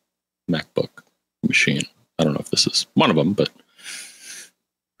recent MacBook machine. I don't know if this is one of them, but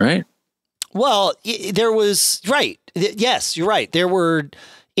right? Well, there was, right. Yes, you're right. There were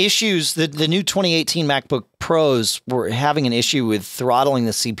issues. The new 2018 MacBook Pros were having an issue with throttling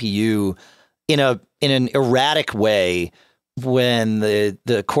the CPU in an erratic way when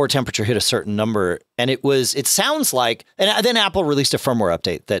the core temperature hit a certain number. And it sounds like, and then Apple released a firmware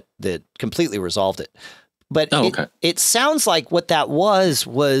update that completely resolved it. But it sounds like what that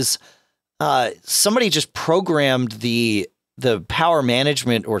was somebody just programmed the power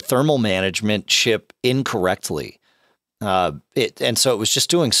management or thermal management chip incorrectly. And so it was just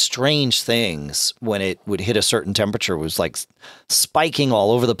doing strange things when it would hit a certain temperature. It was like spiking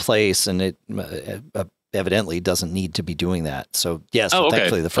all over the place, and it evidently doesn't need to be doing that. So yes,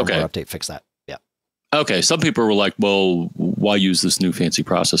 thankfully the firmware update fixed that. Yeah. Okay. Some people were like, well, why use this new fancy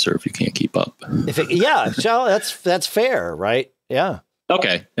processor if you can't keep up? So that's fair, right? Yeah.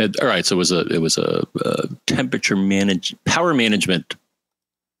 Okay. All right. So it was a power management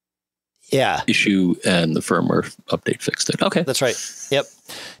issue, and the firmware update fixed it. Okay. That's right. Yep.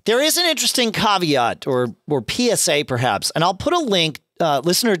 There is an interesting caveat or PSA perhaps, and I'll put a link.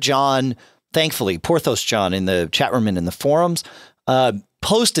 Listener John, thankfully, Porthos John in the chat room and in the forums,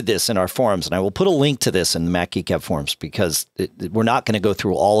 posted this in our forums, and I will put a link to this in the Mac Geek Gab forums because we're not going to go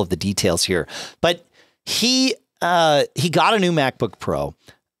through all of the details here. But he got a new MacBook Pro,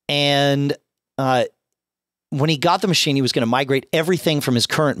 and when he got the machine, he was going to migrate everything from his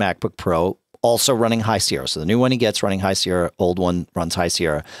current MacBook Pro, also running High Sierra. So the new one he gets running High Sierra, old one runs High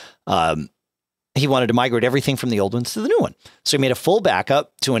Sierra. He wanted to migrate everything from the old ones to the new one. So he made a full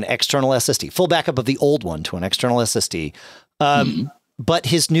backup to an external SSD, full backup of the old one to an external SSD. But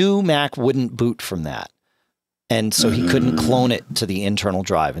his new Mac wouldn't boot from that. And so he couldn't clone it to the internal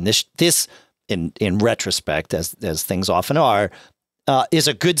drive. And this in retrospect, as things often are, is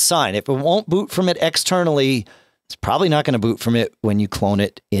a good sign. If it won't boot from it externally, it's probably not going to boot from it when you clone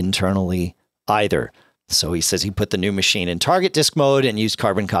it internally either. So he says he put the new machine in target disk mode and used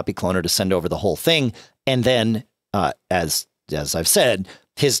Carbon Copy Cloner to send over the whole thing. And then, as I've said,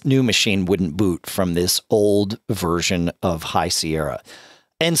 his new machine wouldn't boot from this old version of High Sierra.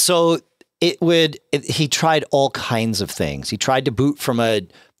 And so he tried all kinds of things. He tried to boot from a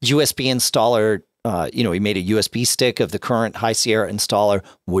USB installer. He made a USB stick of the current High Sierra installer,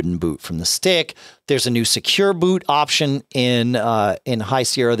 wouldn't boot from the stick. There's a new secure boot option in High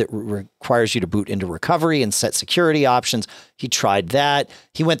Sierra that requires you to boot into recovery and set security options. He tried that.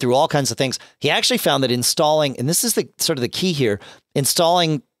 He went through all kinds of things. He actually found that installing, and this is sort of the key here,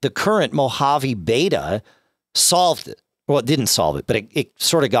 installing the current Mojave beta solved it. Well, it didn't solve it, but it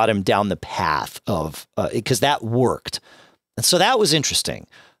sort of got him down the path of, because that worked. And so that was interesting.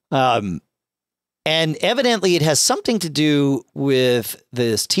 And evidently it has something to do with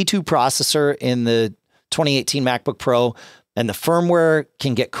this T2 processor in the 2018 MacBook Pro, and the firmware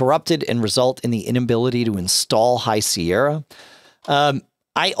can get corrupted and result in the inability to install High Sierra.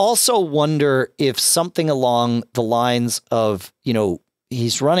 I also wonder if something along the lines of,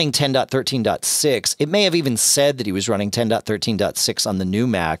 he's running 10.13.6. It may have even said that he was running 10.13.6 on the new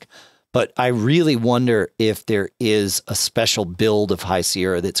Mac, but I really wonder if there is a special build of High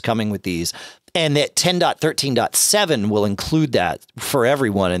Sierra that's coming with these, and that 10.13.7 will include that for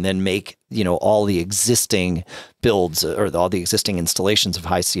everyone, and then make, all the existing builds or all the existing installations of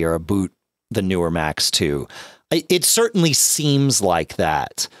High Sierra boot the newer Macs too. It certainly seems like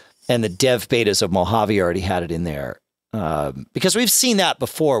that. And the dev betas of Mojave already had it in there. Because we've seen that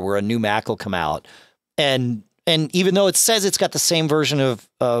before, where a new Mac will come out, and even though it says it's got the same version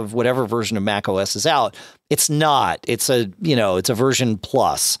of whatever version of Mac OS is out, it's not. It's a version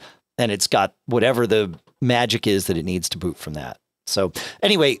plus, and it's got whatever the magic is that it needs to boot from that. So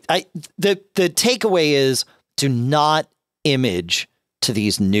anyway, the takeaway is, do not image to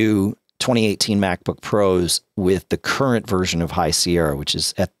these new 2018 MacBook Pros with the current version of High Sierra, which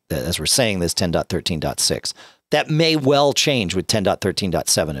is, as we're saying, this 10.13.6. That may well change with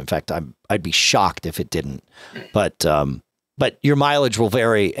 10.13.7. In fact, I'd be shocked if it didn't. But your mileage will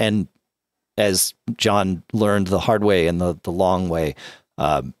vary, and as John learned the hard way and the long way,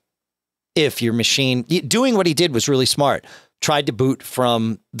 if your machine, doing what he did was really smart. Tried to boot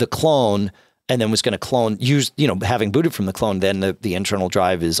from the clone and then was going to clone, having booted from the clone, then the internal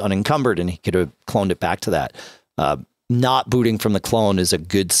drive is unencumbered and he could have cloned it back to that. Not booting from the clone is a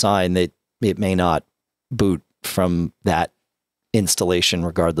good sign that it may not boot from that installation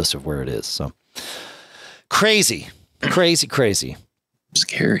regardless of where it is. So crazy.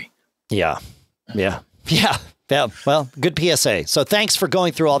 Scary. Yeah. Well, good PSA. So thanks for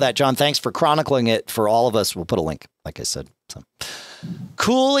going through all that, John. Thanks for chronicling it for all of us. We'll put a link, like I said. So.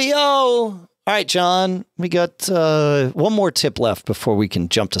 Coolio. All right, John, we got one more tip left before we can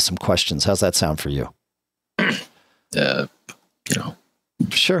jump to some questions. How's that sound for you?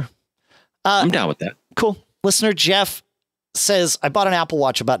 Sure. I'm down with that. Cool. Listener Jeff says, I bought an Apple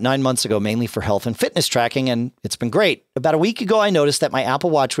Watch about 9 months ago, mainly for health and fitness tracking, and it's been great. About a week ago, I noticed that my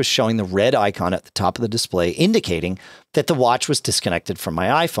Apple Watch was showing the red icon at the top of the display, indicating that the watch was disconnected from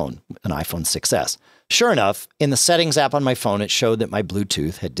my iPhone, an iPhone 6S. Sure enough, in the settings app on my phone, it showed that my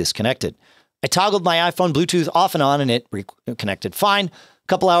Bluetooth had disconnected. I toggled my iPhone Bluetooth off and on, and it reconnected fine. A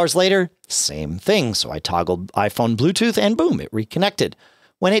couple hours later, same thing. So I toggled iPhone Bluetooth, and boom, it reconnected.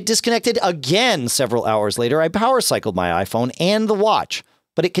 When it disconnected again several hours later, I power cycled my iPhone and the watch,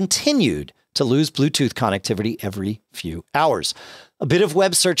 but it continued to lose Bluetooth connectivity every few hours. A bit of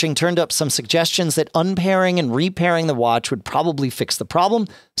web searching turned up some suggestions that unpairing and repairing the watch would probably fix the problem,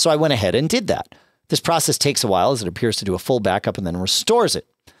 so I went ahead and did that. This process takes a while as it appears to do a full backup and then restores it.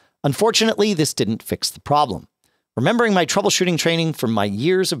 Unfortunately, this didn't fix the problem. Remembering my troubleshooting training from my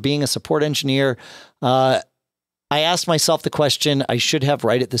years of being a support engineer, I asked myself the question I should have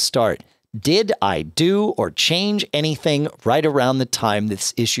right at the start. Did I do or change anything right around the time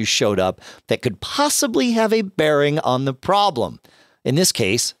this issue showed up that could possibly have a bearing on the problem? In this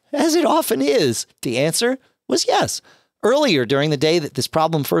case, as it often is, the answer was yes. Earlier during the day that this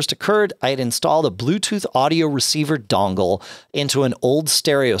problem first occurred, I had installed a Bluetooth audio receiver dongle into an old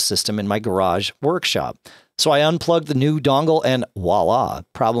stereo system in my garage workshop. So I unplugged the new dongle and voila,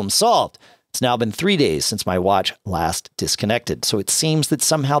 problem solved. It's now been 3 days since my watch last disconnected, so it seems that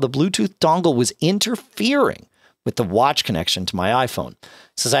somehow the Bluetooth dongle was interfering with the watch connection to my iPhone.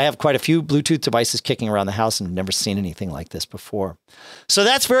 It says I have quite a few Bluetooth devices kicking around the house and have never seen anything like this before. So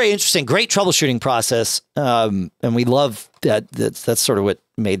that's very interesting. Great troubleshooting process, and we love that. That's sort of what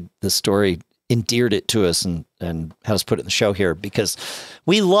made the story, endeared it to us and had us put it in the show here, because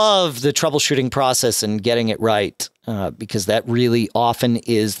we love the troubleshooting process and getting it right, because that really often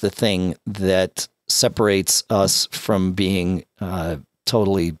is the thing that separates us from being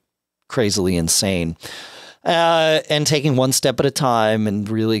totally crazily insane, and taking one step at a time and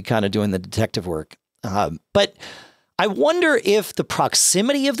really kind of doing the detective work. But I wonder if the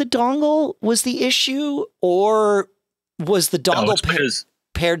proximity of the dongle was the issue, or was the dongle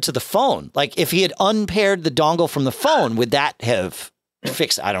paired to the phone? Like if he had unpaired the dongle from the phone, would that have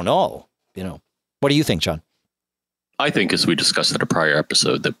fixed? I don't know. What do you think, John? I think, as we discussed in a prior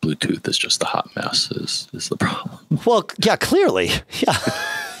episode, that Bluetooth is just a hot mess is the problem. Well, yeah, clearly. Yeah.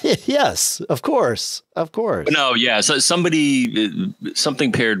 Yes, of course. But no, yeah. So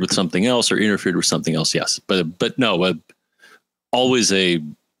something paired with something else or interfered with something else. Yes. But no, always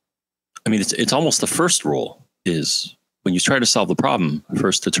it's almost the first rule is when you try to solve the problem,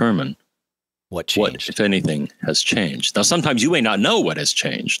 first determine what changed, if anything, has changed. Now, sometimes you may not know what has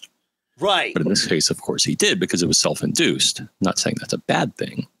changed. Right. But in this case, of course, he did, because it was self-induced. I'm not saying that's a bad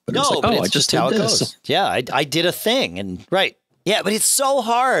thing. But no, it's like, I just how it goes. Yeah, I did a thing. And right. Yeah, but it's so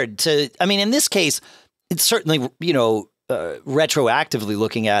hard to, in this case, it's certainly, retroactively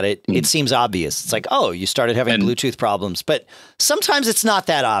looking at it, it seems obvious. It's like, oh, you started having Bluetooth problems. But sometimes it's not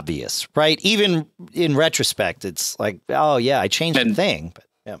that obvious, right? Even in retrospect, it's like, oh, yeah, I changed the thing. But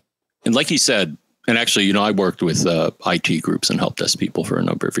yeah. And like he said, and actually, I worked with IT groups and help desk people for a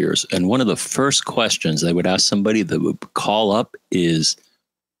number of years. And one of the first questions they would ask somebody that would call up is,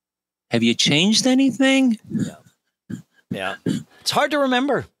 have you changed anything? Yeah. It's hard to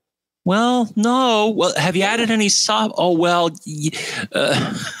remember. Well, no. Well, have you added any soft? Oh, well.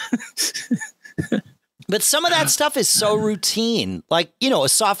 But some of that stuff is so routine. Like, a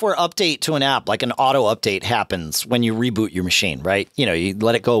software update to an app, like an auto update happens when you reboot your machine, right? You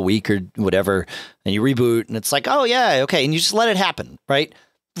let it go a week or whatever, and you reboot, and it's like, oh, yeah, okay. And you just let it happen, right?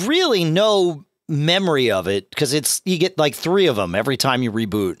 Really no memory of it, because you get like 3 of them every time you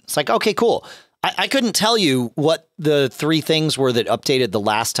reboot. It's like, okay, cool. I couldn't tell you what the 3 things were that updated the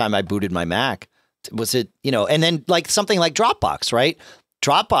last time I booted my Mac. Was it, and then like something like Dropbox, right?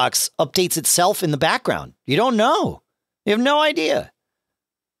 Dropbox updates itself in the background. You don't know. You have no idea.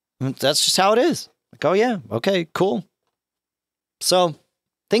 That's just how it is. Like, oh yeah, okay, cool. So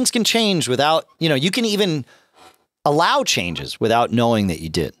things can change without, you can even allow changes without knowing that you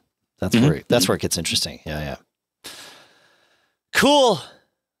did. That's where it gets interesting. Yeah. Cool.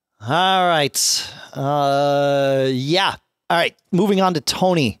 All right. Yeah. All right. Moving on to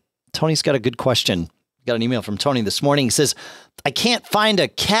Tony. Tony's got a good question. Got an email from Tony this morning. He says, I can't find a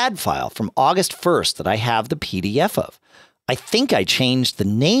CAD file from August 1st that I have the PDF of. I think I changed the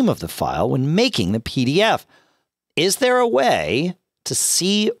name of the file when making the PDF. Is there a way to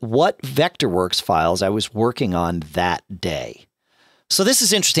see what Vectorworks files I was working on that day? So this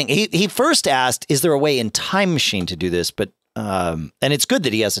is interesting. He first asked, is there a way in Time Machine to do this? But and it's good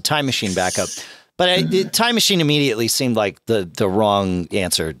that he has a Time Machine backup. But Time Machine immediately seemed like the wrong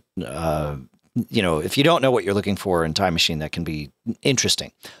answer. If you don't know what you're looking for in Time Machine, that can be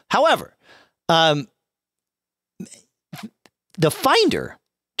interesting. However, the Finder,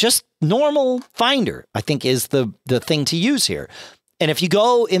 just normal Finder, I think is the thing to use here. And if you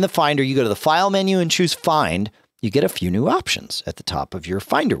go in the Finder, you go to the File menu and choose Find, you get a few new options at the top of your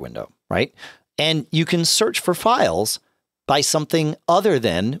Finder window, right? And you can search for files by something other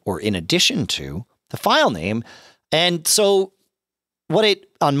than or in addition to the file name. And so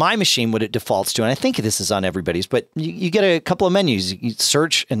on my machine, what it defaults to, and I think this is on everybody's, but you get a couple of menus. You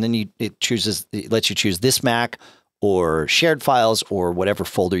search, and then it lets you choose this Mac or shared files or whatever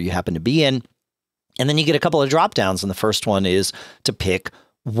folder you happen to be in. And then you get a couple of drop downs. And the first one is to pick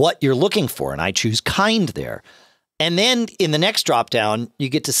what you're looking for. And I choose kind there. And then in the next drop down, you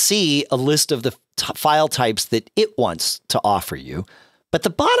get to see a list of the file types that it wants to offer you. But the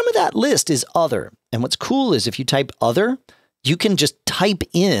bottom of that list is other. And what's cool is if you type other, you can just type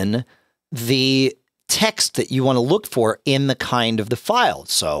in the text that you want to look for in the kind of the file.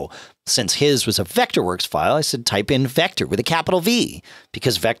 So since his was a Vectorworks file, I said type in vector with a capital V,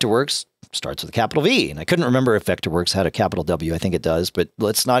 because Vectorworks starts with a capital V. And I couldn't remember if Vectorworks had a capital W. I think it does, but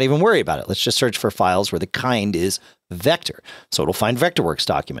let's not even worry about it. Let's just search for files where the kind is vector. So it'll find Vectorworks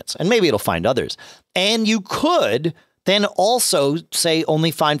documents, and maybe it'll find others. And you could then also say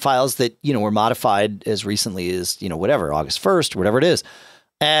only find files that, were modified as recently as, whatever, August 1st, or whatever it is.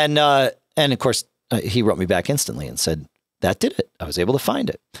 And of course, he wrote me back instantly and said, that did it. I was able to find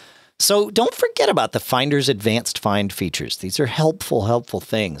it. So don't forget about the Finder's advanced find features. These are helpful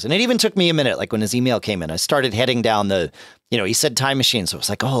things. And it even took me a minute, like when his email came in, I started heading down he said Time Machine. So it was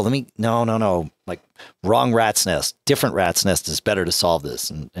like, no. Like wrong rat's nest, different rat's nest is better to solve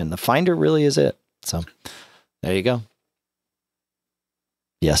this. And the Finder really is it. So there you go.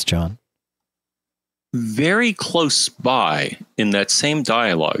 Yes, John. Very close by in that same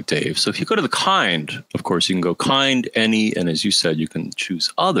dialogue, Dave. So if you go to the kind, of course, you can go kind, any, and as you said, you can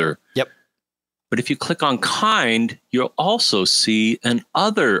choose other. Yep. But if you click on kind, you'll also see an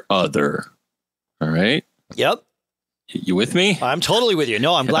other. All right. Yep. You with me? I'm totally with you.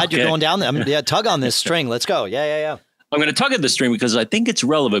 No, I'm glad you're going down there. Tug on this string. Let's go. Yeah. I'm going to tug at the string because I think it's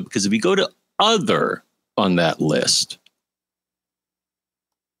relevant, because if you go to other on that list,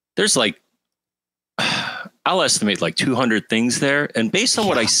 there's I'll estimate 200 things there. And based on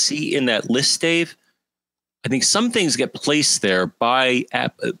what I see in that list, Dave, I think some things get placed there by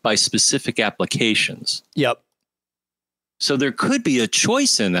specific applications. Yep. So there could be a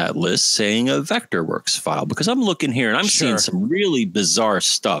choice in that list saying a Vectorworks file, because I'm looking here and I'm seeing some really bizarre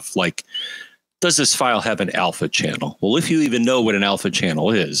stuff. Like, does this file have an alpha channel? Well, if you even know what an alpha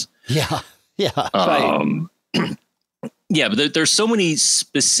channel is. Yeah. Right. Yeah, but there's so many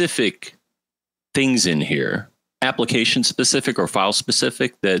specific things in here, application specific or file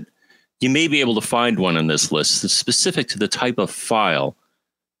specific, that you may be able to find one in this list that's specific to the type of file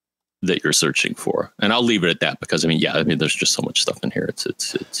that you're searching for. And I'll leave it at that, because there's just so much stuff in here.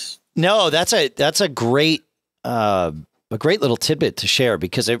 It's No, that's a great little tidbit to share,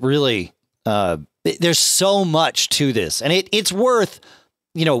 because it really there's so much to this, and it's worth,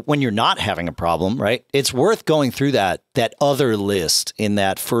 when you're not having a problem, right? It's worth going through that other list in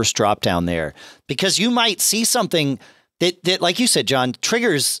that first drop down there, because you might see something that, like you said, John,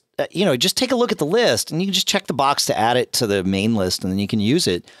 triggers, just take a look at the list and you can just check the box to add it to the main list, and then you can use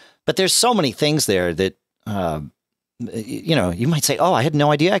it. But there's so many things there that, you might say, oh, I had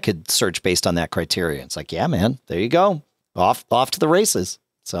no idea I could search based on that criteria. It's like, yeah, man, there you go. Off to the races.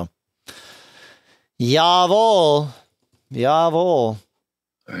 So, jawohl.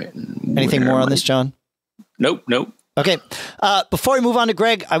 All right. Anything more on this, John? Nope. Okay. Before we move on to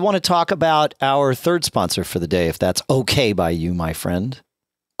Greg, I want to talk about our third sponsor for the day, if that's okay by you, my friend.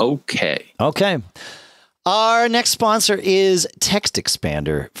 Okay. Our next sponsor is Text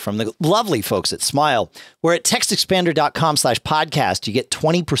Expander from the lovely folks at Smile. We're at textexpander.com/podcast. You get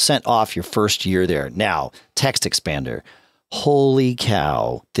 20% off your first year there. Now, Text Expander. Holy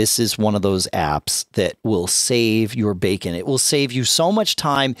cow. This is one of those apps that will save your bacon. It will save you so much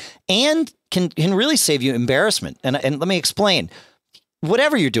time and can really save you embarrassment. And let me explain.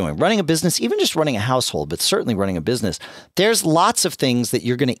 Whatever you're doing, running a business, even just running a household, but certainly running a business, there's lots of things that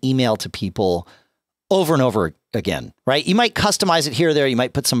you're going to email to people over and over again, right? You might customize it here or there. You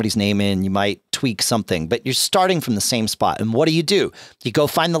might put somebody's name in. You might tweak something, but you're starting from the same spot. And what do? You go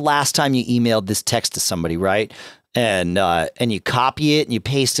find the last time you emailed this text to somebody, right? And you copy it and you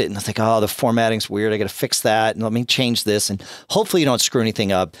paste it. And it's like, oh, the formatting's weird. I got to fix that. And let me change this. And hopefully you don't screw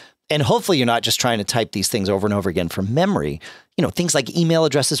anything up. And hopefully you're not just trying to type these things over and over again from memory. You know, things like email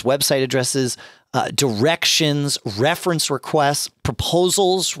addresses, website addresses, directions, reference requests,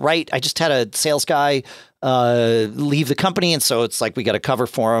 proposals, right? I just had a sales guy leave the company. And so it's like we got a cover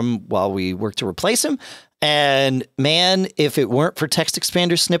for him while we work to replace him. And man, if it weren't for text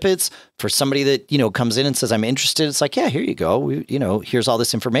expander snippets for somebody that, you know, comes in and says, I'm interested, it's like, yeah, here you go. Here's all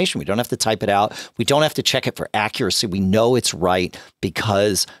this information. We don't have to type it out. We don't have to check it for accuracy. We know it's right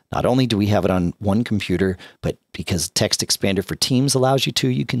because not only do we have it on one computer, but because text expander for Teams allows you to,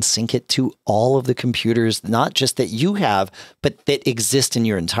 you can sync it to all of the computers, not just that you have, but that exist in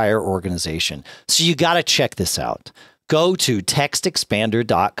your entire organization. So you got to check this out. Go to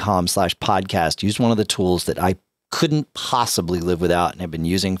textexpander.com/podcast. Use one of the tools that I couldn't possibly live without and have been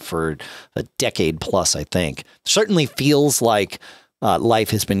using for a decade plus, I think. Certainly feels like life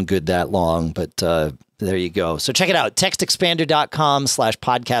has been good that long, but there you go. So check it out,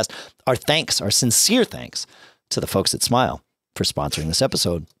 textexpander.com/podcast. Our sincere thanks to the folks at Smile for sponsoring this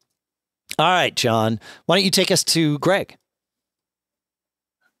episode. All right, John, why don't you take us to Greg?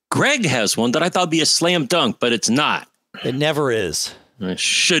 Greg has one that I thought would be a slam dunk, but it's not. It never is. It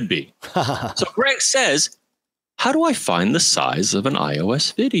should be. So Greg says, how do I find the size of an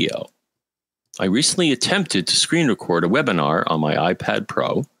iOS video? I recently attempted to screen record a webinar on my iPad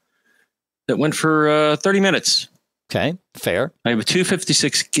Pro that went for 30 minutes. Okay, fair. I have a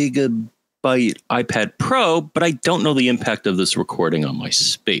 256 gigabyte iPad Pro, but I don't know the impact of this recording on my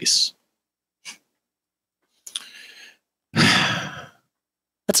space.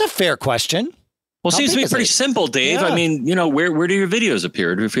 That's a fair question. Well, it seems to be pretty simple, Dave. Yeah. I mean, you know, where do your videos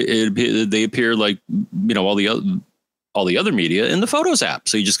appear? They appear like, you know, all the other media in the Photos app.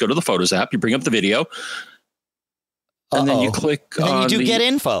 So you just go to the Photos app, you bring up the video, and then you click and then on you do Get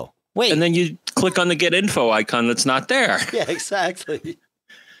Info. Wait. And then you click on the Get Info icon that's not there. Yeah, exactly.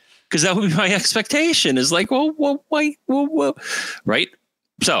 Because that would be my expectation is like, well, right?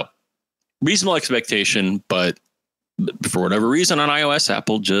 So reasonable expectation, but for whatever reason on iOS,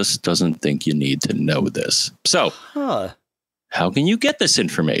 Apple just doesn't think you need to know this. So how can you get this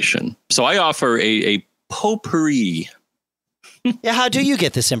information? So I offer a potpourri. Yeah, how do you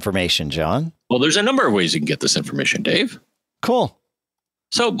get this information, John? Well, there's a number of ways you can get this information, Dave. Cool.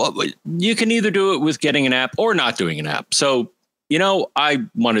 So you can either do it with getting an app or not doing an app. So, you know, I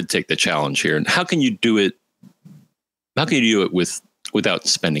wanted to take the challenge here. And how can you do it? How can you do it without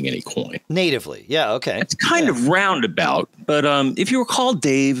spending any coin? Natively. Yeah. Okay. It's kind of roundabout, but if you recall,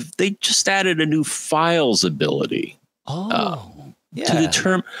 Dave, they just added a new files ability to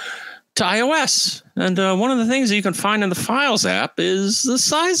iOS. And one of the things that you can find in the Files app is the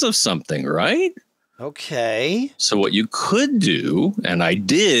size of something, right? Okay. So what you could do, and I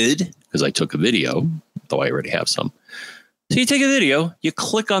did, because I took a video, though I already have some. So you take a video, you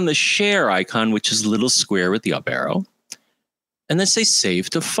click on the share icon, which is a little square with the up arrow, and then say save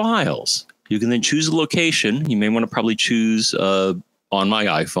to files. You can then choose a location. You may want to probably choose on my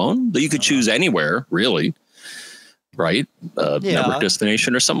iPhone, but you could choose anywhere, really, right? Network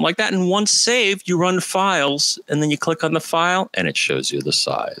destination or something like that. And once saved, you run files, and then you click on the file, and it shows you the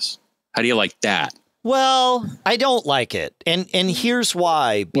size. How do you like that? Well, I don't like it. And here's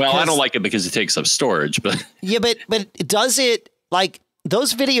why. Well, I don't like it because it takes up storage, but yeah, but does it, like,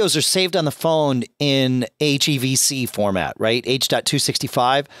 those videos are saved on the phone in HEVC format, right?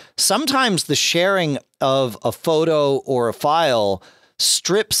 H.265. Sometimes the sharing of a photo or a file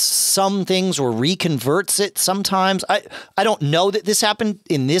strips some things or reconverts it sometimes. I don't know that this happened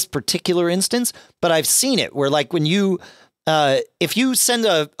in this particular instance, but I've seen it where, like, when you if you send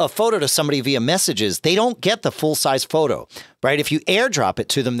a photo to somebody via messages, they don't get the full-size photo, right? If you airdrop it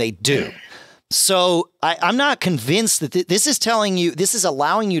to them, they do. So I'm not convinced that this is telling you, this is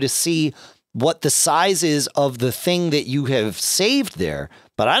allowing you to see what the size is of the thing that you have saved there.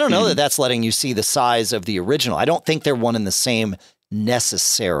 But I don't know that that's letting you see the size of the original. I don't think they're one and the same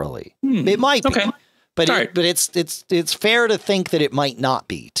necessarily. It might be, but it's fair to think that it might not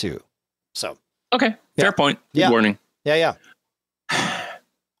be too. So okay, fair point. Good warning. Yeah.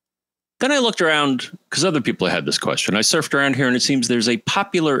 Then I looked around because other people had this question. I surfed around here and it seems there's a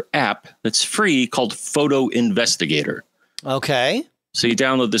popular app that's free called Photo Investigator. Okay. So you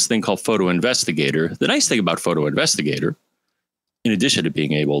download this thing called Photo Investigator. The nice thing about Photo Investigator, in addition to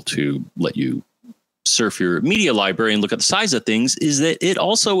being able to let you surf your media library and look at the size of things, is that it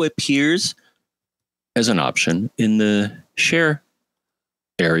also appears as an option in the share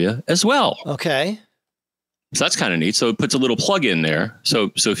area as well. Okay. So that's kind of neat. So it puts a little plug in there.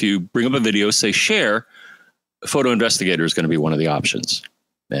 So if you bring up a video, say share, Photo Investigator is going to be one of the options.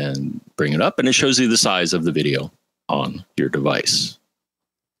 And bring it up and it shows you the size of the video on your device.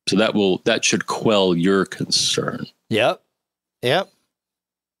 So that should quell your concern. Yep.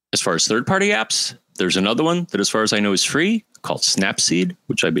 As far as third-party apps, there's another one that, as far as I know, is free called Snapseed,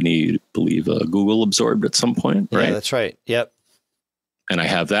 which I believe Google absorbed at some point. Right? Yeah, that's right. Yep. And I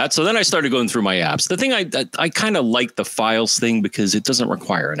have that. So then I started going through my apps. The thing I kind of like the files thing because it doesn't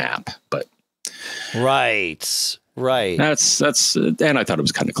require an app, but right. That's and I thought it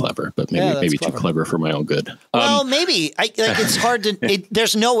was kind of clever, but maybe too clever for my own good. Well, maybe it's hard to.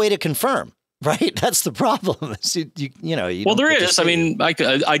 There's no way to confirm, right? That's the problem. Well, there is. I mean,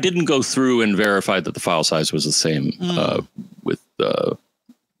 I didn't go through and verify that the file size was the same with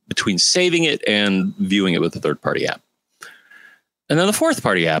between saving it and viewing it with a third-party app. And then the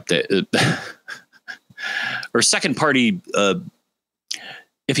fourth-party app or second-party,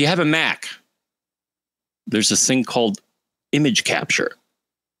 if you have a Mac, there's this thing called image capture.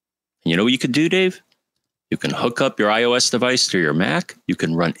 And you know what you could do, Dave? You can hook up your iOS device to your Mac. You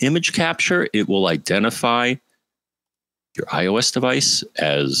can run image capture. It will identify your iOS device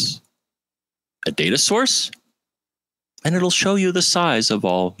as a data source, and it'll show you the size of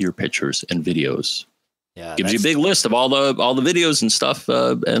all your pictures and videos. Yeah, gives you a big list of all the videos and stuff,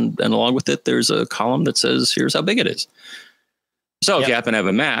 and along with it, there's a column that says here's how big it is. So if you happen to have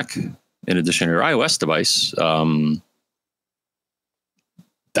a Mac, in addition to your iOS device,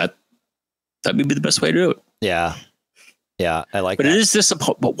 that would be the best way to do it. Yeah, I like. But it is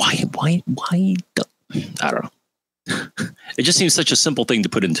disappointing. But why? I don't know. It just seems such a simple thing to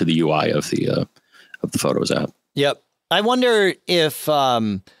put into the UI of the Photos app. Yep. I wonder if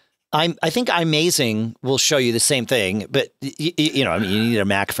I think iMazing will show you the same thing, but you need a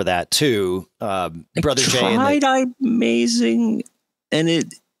Mac for that too. Brother Jay tried iMazing, and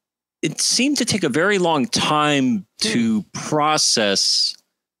it seemed to take a very long time to process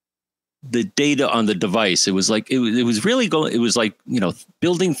the data on the device. It was like it was really going. It was like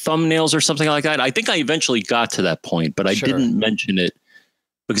building thumbnails or something like that. I think I eventually got to that point, but I didn't mention it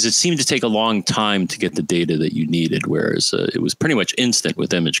because it seemed to take a long time to get the data that you needed. Whereas it was pretty much instant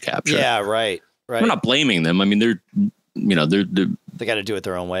with image capture. Yeah, right. We're not blaming them. I mean, they got to do it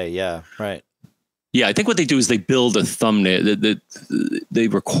their own way. Yeah, right. Yeah, I think what they do is they build a thumbnail. They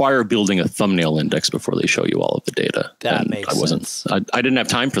require building a thumbnail index before they show you all of the data. That makes sense. I didn't have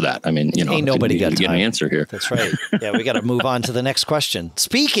time for that. I mean, ain't nobody got time to get an answer here. That's right. Yeah, we got to move on to the next question.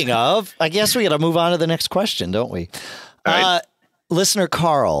 Speaking of, I guess we got to move on to the next question, don't we? Right. Listener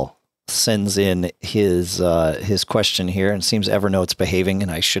Karl sends in his question here, and seems Evernote's behaving,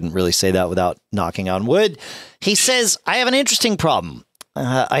 and I shouldn't really say that without knocking on wood. He says, I have an interesting problem.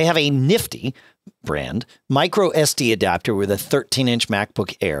 I have a nifty brand micro SD adapter with a 13-inch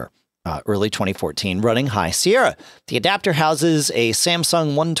MacBook Air, early 2014, running High Sierra. The adapter houses a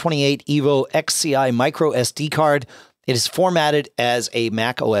Samsung 128 Evo XCI micro SD card. It is formatted as a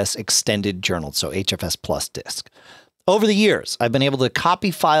Mac OS extended journal, so HFS Plus disk. Over the years, I've been able to copy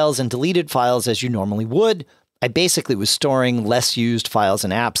files and deleted files as you normally would. I basically was storing less used files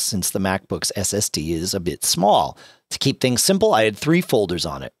and apps since the MacBook's SSD is a bit small. To keep things simple, I had 3 folders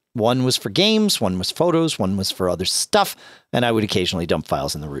on it. One was for games, one was photos, one was for other stuff, and I would occasionally dump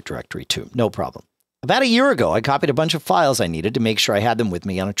files in the root directory too. No problem. About a year ago, I copied a bunch of files I needed to make sure I had them with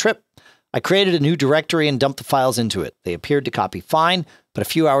me on a trip. I created a new directory and dumped the files into it. They appeared to copy fine, but a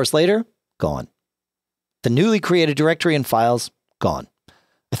few hours later, gone. The newly created directory and files, gone.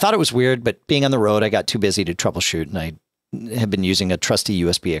 I thought it was weird, but being on the road, I got too busy to troubleshoot, and I have been using a trusty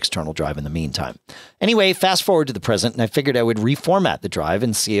USB external drive in the meantime. Anyway, fast forward to the present, and I figured I would reformat the drive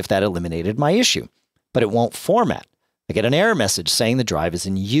and see if that eliminated my issue. But it won't format. I get an error message saying the drive is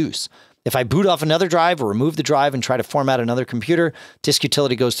in use. If I boot off another drive or remove the drive and try to format another computer, Disk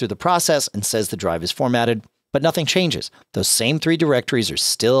Utility goes through the process and says the drive is formatted, but nothing changes. Those same 3 directories are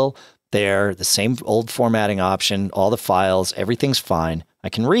still there, the same old formatting option, all the files, everything's fine. I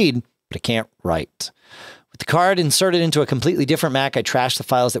can read, but I can't write. With the card inserted into a completely different Mac, I trashed the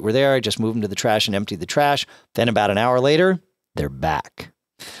files that were there. I just moved them to the trash and emptied the trash. Then about an hour later, they're back.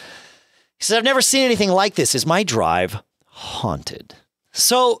 He said, I've never seen anything like this. Is my drive haunted?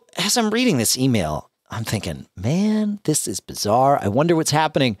 So as I'm reading this email, I'm thinking, man, this is bizarre. I wonder what's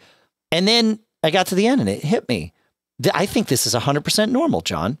happening. And then I got to the end and it hit me. I think this is 100% normal,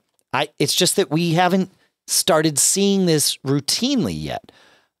 John. It's just that we haven't started seeing this routinely yet.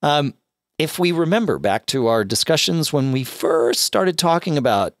 If we remember back to our discussions when we first started talking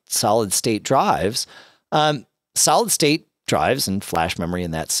about solid state drives, solid state drives and flash memory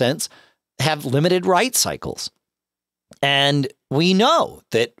in that sense have limited write cycles. And we know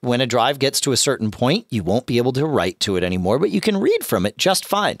that when a drive gets to a certain point, you won't be able to write to it anymore, but you can read from it just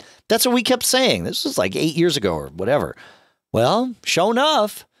fine. That's what we kept saying. This was like 8 years ago or whatever. Well, sure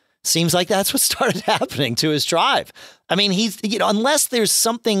enough, seems like that's what started happening to his drive. I mean, unless there's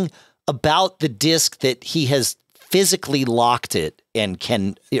something about the disk that he has physically locked it and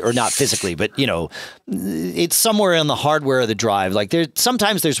can, or not physically, but it's somewhere in the hardware of the drive. Like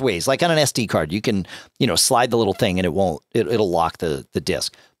sometimes there's ways, like on an SD card, you can, slide the little thing and it'll lock the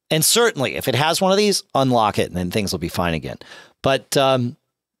disk. And certainly if it has one of these, unlock it and then things will be fine again. But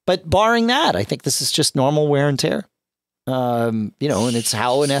barring that, I think this is just normal wear and tear. And it's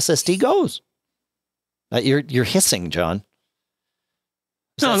how an SSD goes. You're hissing, John.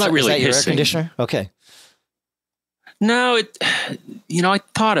 No, I'm not really hissing. Your air conditioner? Okay. No, I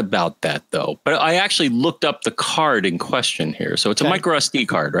thought about that though, but I actually looked up the card in question here. So it's a micro SD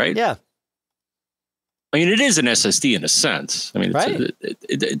card, right? Yeah. I mean, it is an SSD in a sense. I mean,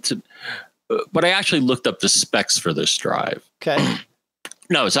 it's right. But I actually looked up the specs for this drive. Okay.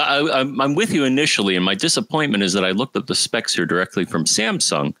 No, so I'm with you initially, and my disappointment is that I looked up the specs here directly from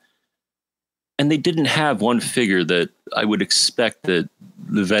Samsung, and they didn't have one figure that I would expect that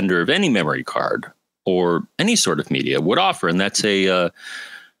the vendor of any memory card or any sort of media would offer. And that's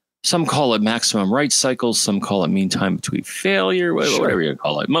some call it maximum write cycles, some call it mean time between failure, whatever you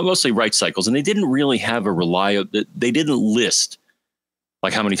call it, mostly write cycles. And they didn't really have a reliable, they didn't list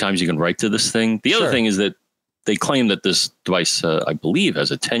like how many times you can write to this thing. The other thing is that they claim that this device, I believe, has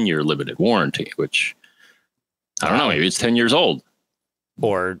a 10-year limited warranty, which I don't know, maybe it's 10 years old.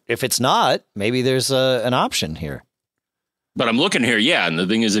 Or if it's not, maybe there's an option here. But I'm looking here, yeah. And the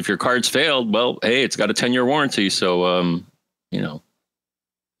thing is, if your card's failed, well, hey, it's got a 10-year warranty. So,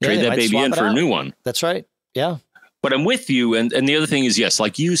 trade that baby in for a new one. That's right. Yeah. But I'm with you. And the other thing is, yes,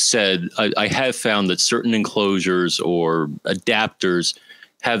 like you said, I have found that certain enclosures or adapters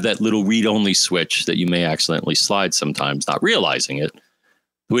have that little read-only switch that you may accidentally slide sometimes, not realizing it.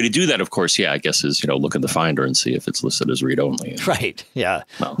 The way to do that, of course, I guess is, look in the Finder and see if it's listed as read-only. Right. Yeah.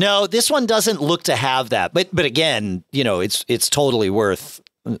 Well, no, this one doesn't look to have that. But again, it's totally worth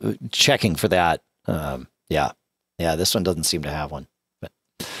checking for that. Yeah. This one doesn't seem to have one. But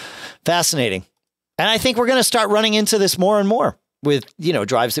fascinating. And I think we're going to start running into this more and more with,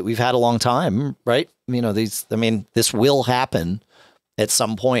 drives that we've had a long time, right? This will happen at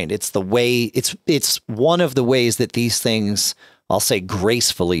some point. It's the way, it's one of the ways that these things, I'll say,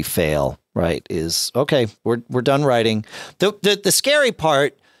 gracefully fail, right? Is okay, we're done writing. The scary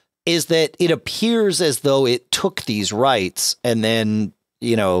part is that it appears as though it took these writes and then,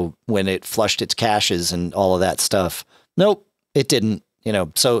 when it flushed its caches and all of that stuff, nope, it didn't,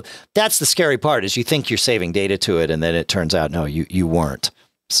 so that's the scary part is you think you're saving data to it and then it turns out, no, you weren't.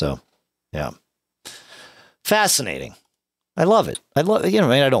 So, yeah. Fascinating. I love it. I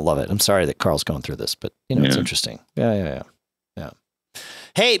don't love it. I'm sorry that Karl's going through this, but it's interesting. Yeah.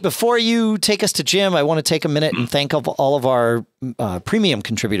 Hey, before you take us to Jim, I want to take a minute and thank all of our premium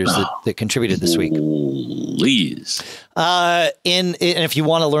contributors that contributed this week. Please. And if you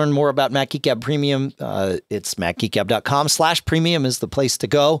want to learn more about Mac Geek Gab Premium, it's macgeekgab.com/premium is the place to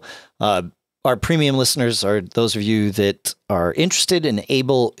go. Our premium listeners are those of you that are interested and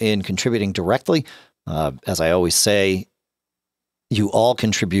able in contributing directly. As I always say, you all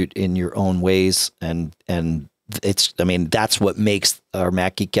contribute in your own ways, and that's what makes our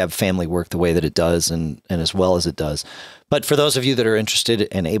Mac Geek Gab family work the way that it does and as well as it does. But for those of you that are interested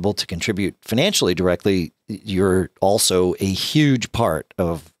and able to contribute financially directly, you're also a huge part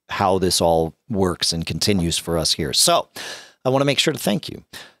of how this all works and continues for us here. So I want to make sure to thank you.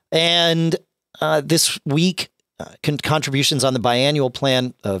 And this week, contributions on the biannual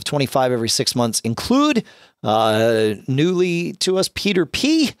plan of $25 every 6 months include newly to us, Peter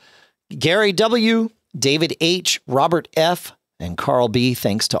P., Gary W., David H., Robert F., and Karl B.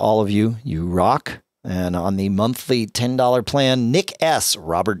 Thanks to all of you. You rock. And on the monthly $10 plan, Nick S.,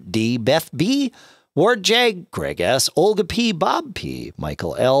 Robert D., Beth B., Ward J., Greg S., Olga P., Bob P.,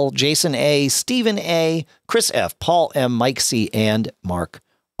 Michael L., Jason A., Stephen A., Chris F., Paul M., Mike C., and Mark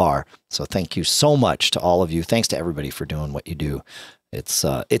R. So thank you so much to all of you. Thanks to everybody for doing what you do. It's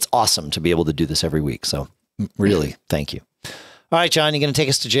awesome to be able to do this every week. So really, thank you. All right, John, you going to take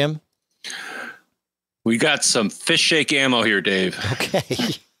us to Jim? We got some fish shake ammo here, Dave.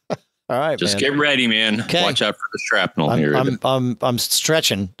 Okay. All right, just get ready, man. Okay. Watch out for the shrapnel here. I'm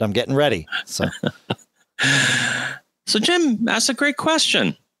stretching. I'm getting ready. So, so Jim asked a great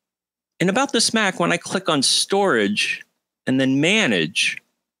question. And about this Mac, when I click on storage and then manage.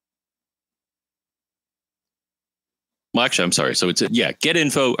 Well, actually, I'm sorry. So it's get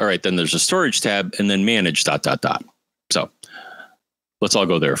info. All right, then there's a storage tab and then manage ... So let's all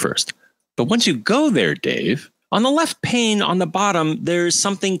go there first. But once you go there, Dave, on the left pane on the bottom, there's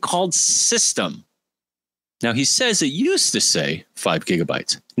something called system. Now, he says it used to say 5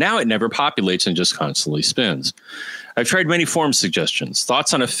 gigabytes. Now it never populates and just constantly spins. I've tried many form suggestions.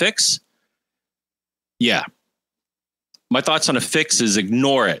 Thoughts on a fix? Yeah. My thoughts on a fix is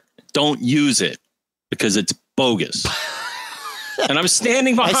ignore it. Don't use it because it's bogus. And I'm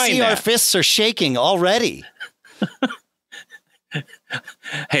standing behind I see that. Our fists are shaking already.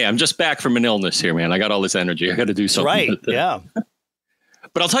 Hey, I'm just back from an illness here, man. I got all this energy. I got to do something. Right. With it. Yeah.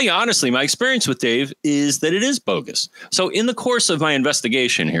 But I'll tell you honestly, my experience with Dave is that it is bogus. So in the course of my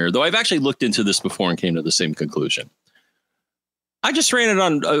investigation here, though I've actually looked into this before and came to the same conclusion. I just ran it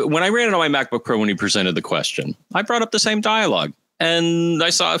on when I ran it on my MacBook Pro when he presented the question. I brought up the same dialogue and I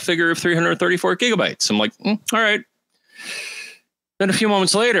saw a figure of 334 gigabytes. I'm like, all right. Then a few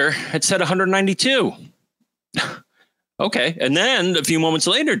moments later, it said 192. Okay. And then a few moments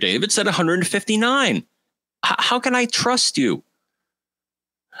later, Dave, it said 159. How can I trust you?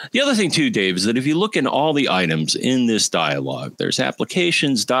 The other thing, too, Dave, is that if you look in all the items in this dialogue, there's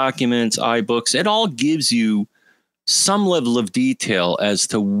applications, documents, iBooks. It all gives you some level of detail as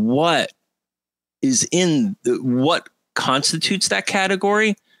to what is in what constitutes that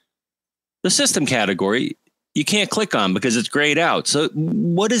category. The system category, you can't click on because it's grayed out. So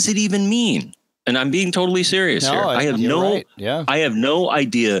what does it even mean? And I'm being totally serious here. I have I have no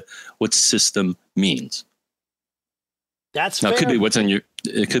idea what system means. That's now fair. It could be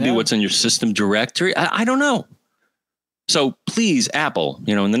what's in your system directory. I don't know. So please, Apple,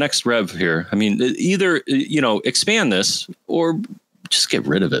 in the next rev here, I mean, either expand this or just get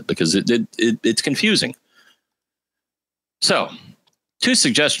rid of it because it's confusing. So 2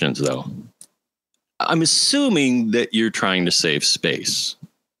 suggestions, though. I'm assuming that you're trying to save space.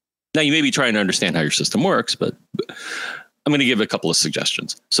 Now, you may be trying to understand how your system works, but I'm going to give a couple of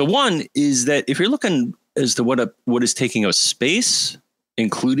suggestions. So one is that if you're looking as to what is taking up space,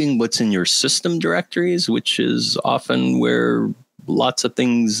 including what's in your system directories, which is often where lots of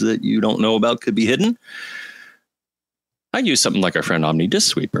things that you don't know about could be hidden, I'd use something like our friend Omni Disk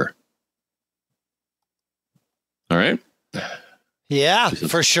Sweeper. All right. Yeah,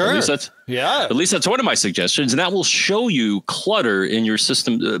 for sure. At least that's one of my suggestions. And that will show you clutter in your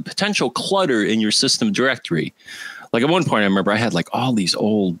system, potential clutter in your system directory. Like at one point, I remember I had like all these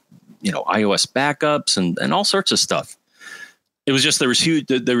old, iOS backups and all sorts of stuff. It was just there was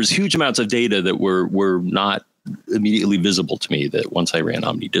huge amounts of data that were not immediately visible to me that once I ran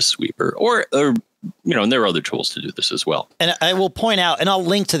Omni Disk Sweeper or and there are other tools to do this as well. And I will point out, and I'll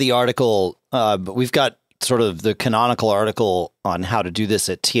link to the article, but we've got sort of the canonical article on how to do this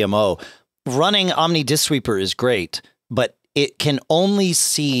at TMO. Running Omni Disk Sweeper is great, but it can only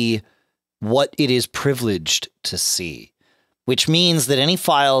see what it is privileged to see, which means that any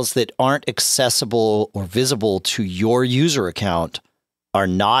files that aren't accessible or visible to your user account are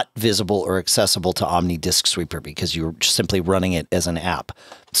not visible or accessible to Omni Disk Sweeper because you're simply running it as an app.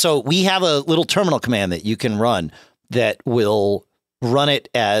 So we have a little terminal command that you can run that will run it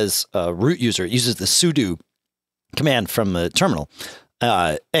as a root user. It uses the sudo command from the terminal.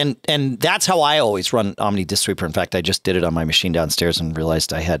 And that's how I always run Omni Disk Sweeper. In fact, I just did it on my machine downstairs and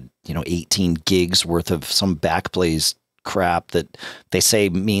realized I had, 18 gigs worth of some Backblaze crap that they say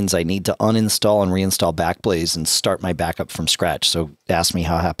means I need to uninstall and reinstall Backblaze and start my backup from scratch. So ask me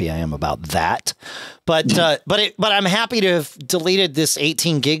how happy I am about that. But I'm happy to have deleted this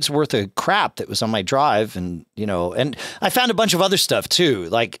 18 gigs worth of crap that was on my drive. And, and I found a bunch of other stuff too.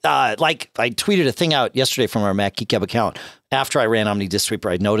 Like I tweeted a thing out yesterday from our Mac Geek Gab account after I ran Omni Disk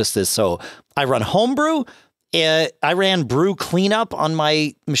Sweeper. I noticed this. So I run Homebrew. I ran brew cleanup on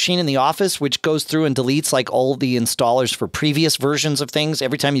my machine in the office, which goes through and deletes like all the installers for previous versions of things.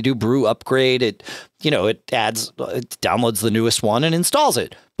 Every time you do brew upgrade, it downloads the newest one and installs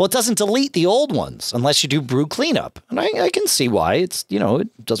it. Well, it doesn't delete the old ones unless you do brew cleanup. And I can see why. It's,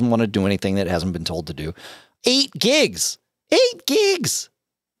 it doesn't want to do anything that it hasn't been told to do. 8 gigs. 8 gigs.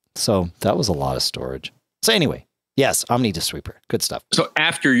 So that was a lot of storage. So anyway. Yes, Omni Disk Sweeper. Good stuff. So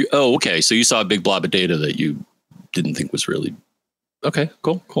after you, okay. So you saw a big blob of data that you didn't think was really Okay,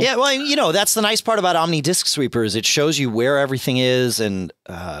 cool. Yeah, well, you know, that's the nice part about Omni Disk Sweeper is it shows you where everything is, and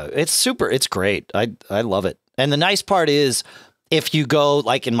it's super. It's great. I love it. And the nice part is if you go,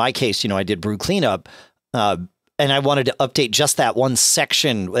 like in my case, you know, I did brew cleanup, and I wanted to update just that one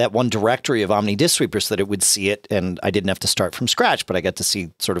section, that one directory of Omni Disk Sweeper so that it would see it, and I didn't have to start from scratch, but I got to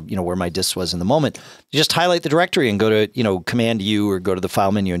see sort of, you know, where my disk was in the moment. You just highlight the directory and go to, you know, Command U or go to the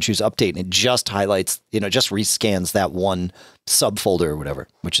file menu and choose update, and it just highlights, you know, just rescans that one subfolder or whatever,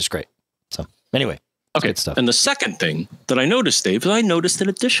 which is great. So anyway, okay. Good stuff. And the second thing that I noticed, Dave, is I noticed an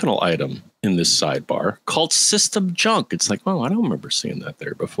additional item in this sidebar called System Junk. It's like, oh, I don't remember seeing that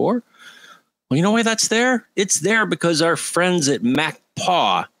there before. Well, you know why that's there? It's there because our friends at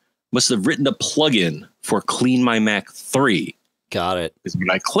MacPaw must have written a plugin for Clean My Mac 3. Got it. Because when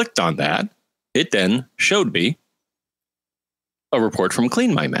I clicked on that, it then showed me a report from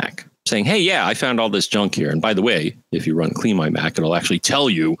Clean My Mac saying, hey, yeah, I found all this junk here. And by the way, if you run Clean My Mac, it'll actually tell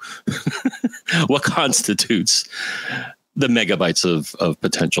you what constitutes the megabytes of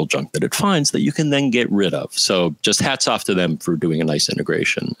potential junk that it finds that you can then get rid of. So just hats off to them for doing a nice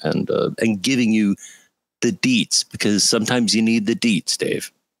integration and giving you the deets, because sometimes you need the deets,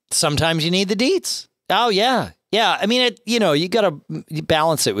 Dave. Sometimes you need the deets. Oh, yeah. Yeah. I mean, you know, you got to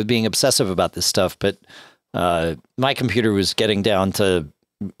balance it with being obsessive about this stuff. But my computer was getting down to,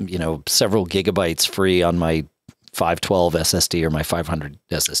 you know, several gigabytes free on my 512 SSD or my 500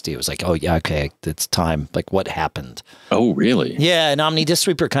 SSD. It was like, oh, yeah, okay, it's time. Like, what happened? Oh, really? Yeah, and Omni Disk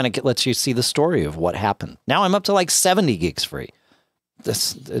Sweeper kind of lets you see the story of what happened. Now I'm up to like 70 gigs free.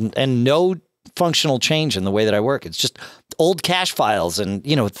 And no functional change in the way that I work. It's just old cache files and,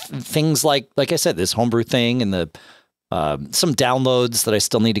 you know, things like I said, this homebrew thing and the some downloads that I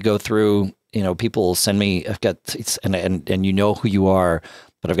still need to go through. You know, people will send me, I've got, and you know who you are,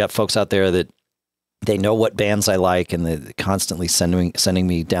 but I've got folks out there that they know what bands I like, and they're constantly sending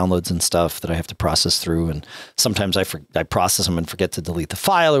me downloads and stuff that I have to process through. And sometimes I process them and forget to delete the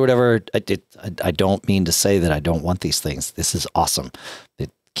file or whatever. I don't mean to say that I don't want these things. This is awesome.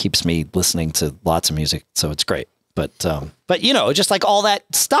 It keeps me listening to lots of music, so it's great. But you know, just like all that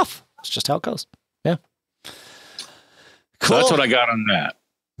stuff, it's just how it goes. Yeah. Cool. So that's what I got on that.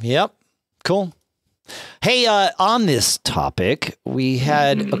 Yep. Cool. Hey, on this topic, we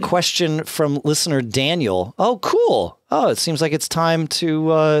had a question from listener Daniel. Oh, cool. Oh, it seems like it's time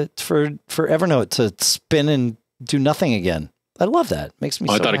to for Evernote to spin and do nothing again. I love that. Makes me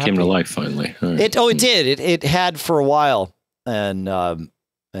so happy. I thought it came to life finally. Right. It did. It had for a while, and now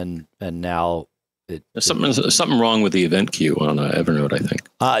there's something wrong with the event queue on Evernote, I think.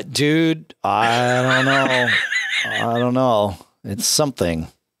 Dude, I don't know. I don't know. It's something.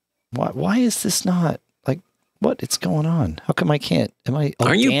 Why is this not like what? It's going on. How come I can't?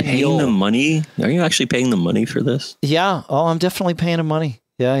 Are you paying the money? Are you actually paying the money for this? Yeah. Oh, I'm definitely paying the money.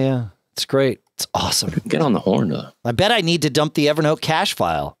 Yeah. It's great. It's awesome. Get on the horn, though. I bet I need to dump the Evernote cache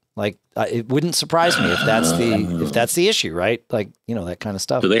file. Like, it wouldn't surprise me if that's the issue, right? Like, you know, that kind of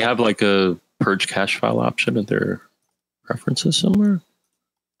stuff. Do they have like a purge cache file option in their preferences somewhere?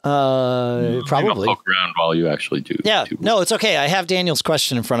 Probably. I'll poke around while you actually do. Yeah, no, it's okay. I have Daniel's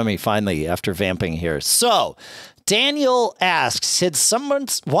question in front of me finally after vamping here. So Daniel asks, said someone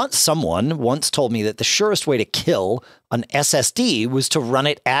once told me that the surest way to kill an SSD was to run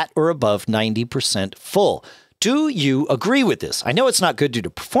it at or above 90% full. Do you agree with this? I know it's not good due to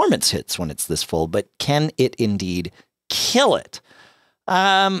performance hits when it's this full, but can it indeed kill it?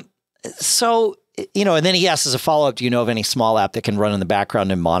 So, you know, and then he asks as a follow-up, do you know of any small app that can run in the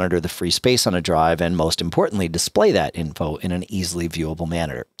background and monitor the free space on a drive and, most importantly, display that info in an easily viewable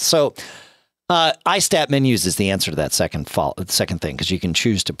manner? So iStatMen uses the answer to that second thing, because you can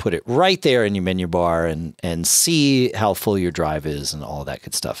choose to put it right there in your menu bar and see how full your drive is and all that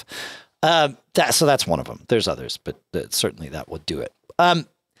good stuff. So that's one of them. There's others, but certainly that would do it. I've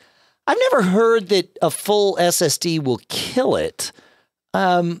never heard that a full SSD will kill it.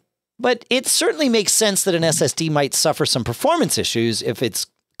 But it certainly makes sense that an SSD might suffer some performance issues if it's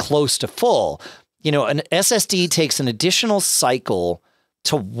close to full. You know, an SSD takes an additional cycle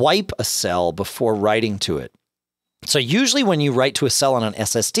to wipe a cell before writing to it. So usually when you write to a cell on an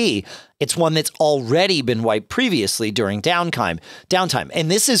SSD, it's one that's already been wiped previously during downtime. And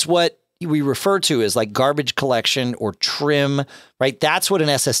this is what we refer to as like garbage collection or trim, right? That's what an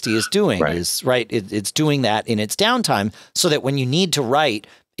SSD is doing, right? It's doing that in its downtime so that when you need to write,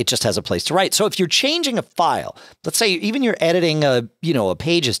 it just has a place to write. So if you're changing a file, let's say even you're editing a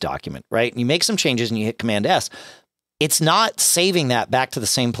Pages document, right? And you make some changes and you hit Command S, it's not saving that back to the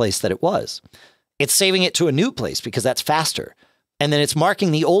same place that it was. It's saving it to a new place because that's faster. And then it's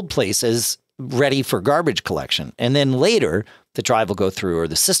marking the old place as ready for garbage collection. And then later, the drive will go through, or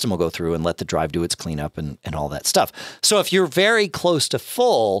the system will go through and let the drive do its cleanup and all that stuff. So if you're very close to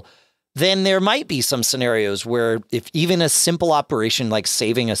full, then there might be some scenarios where if even a simple operation like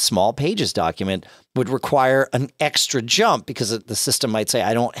saving a small Pages document would require an extra jump because the system might say,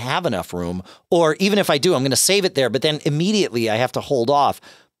 I don't have enough room. Or even if I do, I'm going to save it there, but then immediately I have to hold off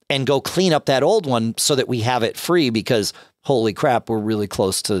and go clean up that old one so that we have it free because holy crap, we're really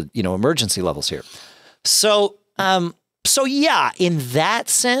close to, emergency levels here. So, yeah, in that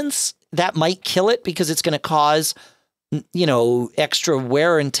sense, that might kill it because it's going to cause extra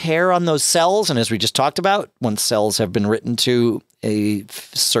wear and tear on those cells. And as we just talked about, once cells have been written to a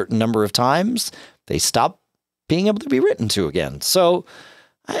certain number of times, they stop being able to be written to again. So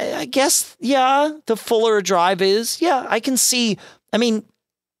I guess, yeah, the fuller a drive is, yeah, I can see. I mean,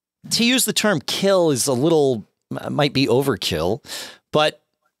 to use the term kill is a little, might be overkill, but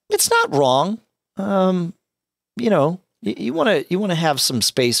it's not wrong. You want to have some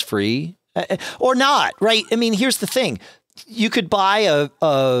space free. Or not, right? I mean, here's the thing. You could buy a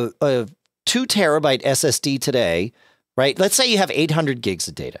 2 terabyte SSD today, right? Let's say you have 800 gigs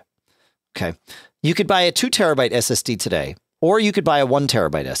of data. Okay. You could buy a 2 terabyte SSD today, or you could buy a 1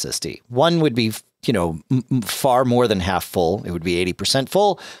 terabyte SSD. One would be, far more than half full. It would be 80%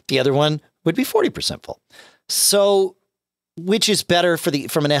 full. The other one would be 40% full. So which is better from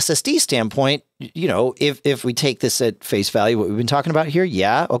an SSD standpoint? If we take this at face value, what we've been talking about here,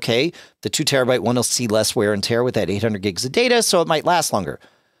 yeah, okay, the 2 terabyte one will see less wear and tear with that 800 gigs of data, so it might last longer.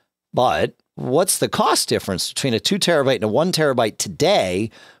 But what's the cost difference between a 2 terabyte and a 1 terabyte today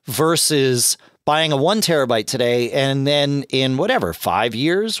versus buying a 1 terabyte today and then in 5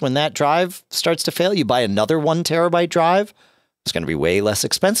 years when that drive starts to fail, you buy another 1 terabyte drive? It's going to be way less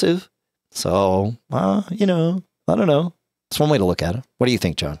expensive. So, I don't know. It's one way to look at it. What do you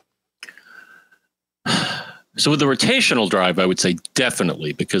think, John? So with the rotational drive, I would say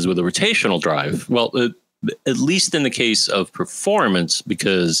definitely, because with a rotational drive, well, at least in the case of performance,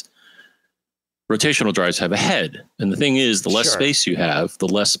 because rotational drives have a head. And the thing is, the less space you have, the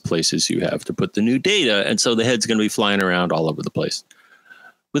less places you have to put the new data. And so the head's going to be flying around all over the place.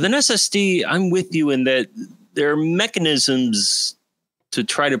 With an SSD, I'm with you in that there are mechanisms to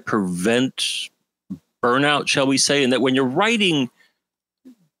try to prevent burnout, shall we say, and that when you're writing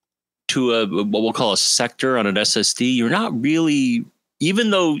to what we'll call a sector on an SSD, you're not really,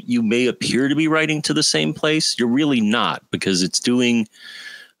 even though you may appear to be writing to the same place, you're really not, because it's doing,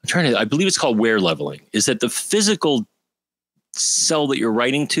 I believe it's called wear leveling, is that the physical cell that you're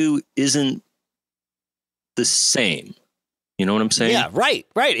writing to isn't the same. You know what I'm saying? Yeah, right.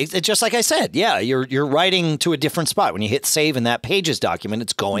 It's just like I said. Yeah, you're writing to a different spot. When you hit save in that Pages document,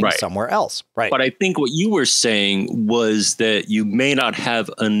 it's going somewhere else. Right. But I think what you were saying was that you may not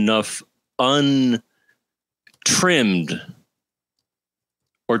have enough untrimmed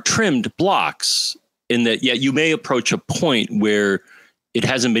or trimmed blocks, in that, yeah, you may approach a point where it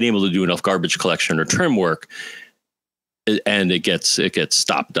hasn't been able to do enough garbage collection or trim work, and it gets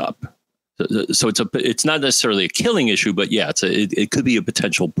stopped up. So it's not necessarily a killing issue, but yeah, it could be a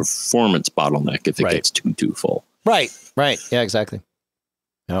potential performance bottleneck if it gets too full. Right. Yeah, exactly.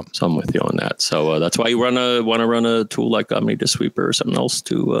 Yep. So I'm with you on that. So that's why you want to run a tool like OmniDisk or something else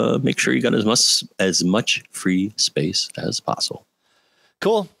to make sure you got as much free space as possible.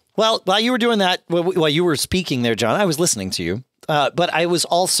 Cool. Well, while you were doing that, while you were speaking there, John, I was listening to you. But I was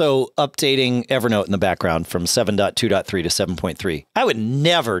also updating Evernote in the background from 7.2.3 to 7.3. I would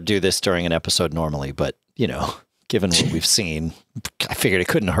never do this during an episode normally, but, given what we've seen, I figured it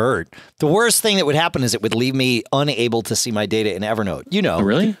couldn't hurt. The worst thing that would happen is it would leave me unable to see my data in Evernote.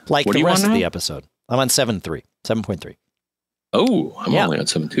 Really? Like the rest of the episode. I'm on 7.3. Oh, I'm only on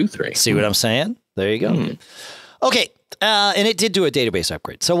 7.2.3. See what I'm saying? There you go. Okay. And it did do a database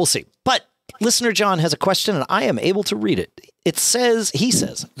upgrade, so we'll see. But listener John has a question, and I am able to read it. He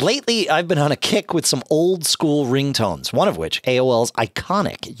says, lately I've been on a kick with some old school ringtones, one of which, AOL's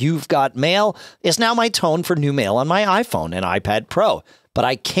iconic "You've Got Mail," is now my tone for new mail on my iPhone and iPad Pro. But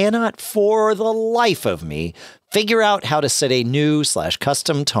I cannot for the life of me figure out how to set a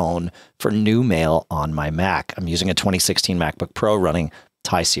new/custom tone for new mail on my Mac. I'm using a 2016 MacBook Pro running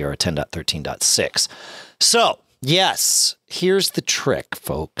High Sierra 10.13.6. So, yes, here's the trick,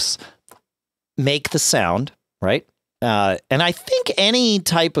 folks. Make the sound, right? And I think any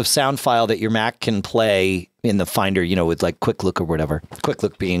type of sound file that your Mac can play in the Finder, with like Quick Look or whatever. Quick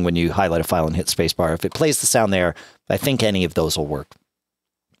Look being when you highlight a file and hit spacebar. If it plays the sound there, I think any of those will work.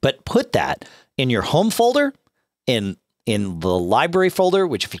 But put that in your home folder, in the library folder,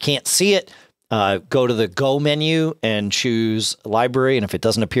 which if you can't see it, Go to the Go menu and choose Library. And if it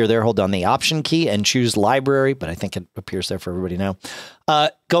doesn't appear there, hold down the Option key and choose Library. But I think it appears there for everybody now.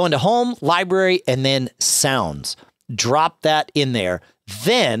 Go into Home, Library, and then Sounds. Drop that in there.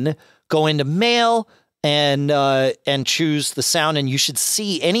 Then go into Mail and choose the sound. And you should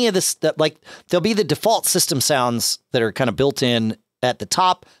see any of this. Like, there'll be the default system sounds that are kind of built in at the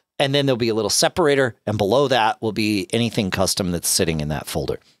top. And then there'll be a little separator. And below that will be anything custom that's sitting in that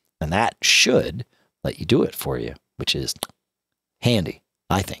folder. And that should let you do it for you, which is handy,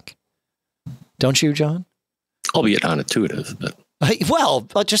 I think. Don't you, John? Albeit unintuitive, but well,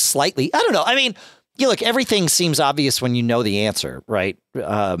 just slightly. I don't know. I mean, look, everything seems obvious when you know the answer, right?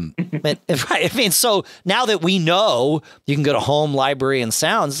 Right. I mean, so now that we know, you can go to Home, Library, and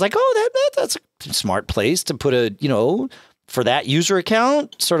Sounds. It's like, oh, that's a smart place to put a, for that user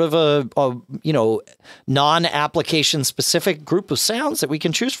account, sort of a non-application specific group of sounds that we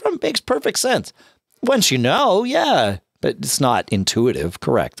can choose from. Makes perfect sense. Once you know, yeah, but it's not intuitive.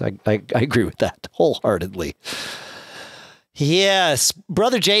 Correct. I agree with that wholeheartedly. Yes.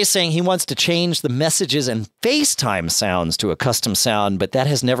 Brother Jay saying he wants to change the messages and FaceTime sounds to a custom sound, but that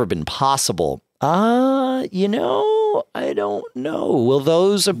has never been possible. I don't know. Will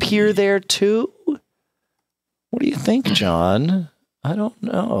those appear there too? What do you think, John? I don't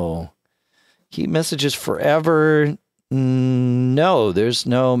know. Keep messages forever. No, there's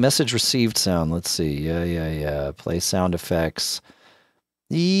no message received sound. Let's see. Yeah. Play sound effects.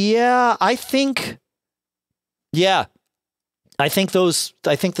 Yeah, I think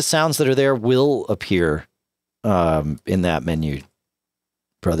the sounds that are there will appear in that menu,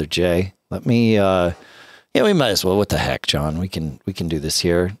 Brother Jay. Let me we might as well. What the heck, John? We can do this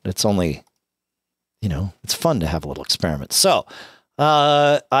here. It's only it's fun to have a little experiment. So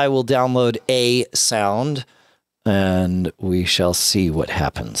I will download a sound and we shall see what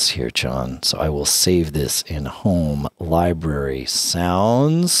happens here, John. So I will save this in Home, Library,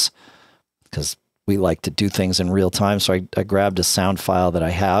 Sounds, because we like to do things in real time. So I grabbed a sound file that I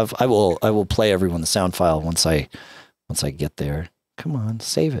have. I will play everyone the sound file once I get there. Come on,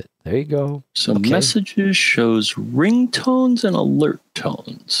 save it. There you go. So Messages shows ringtones and alert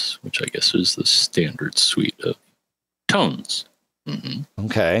tones, which I guess is the standard suite of tones. Mm-hmm.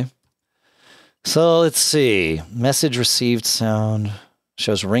 Okay. So let's see. Message received sound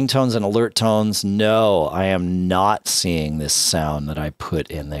shows ringtones and alert tones. No, I am not seeing this sound that I put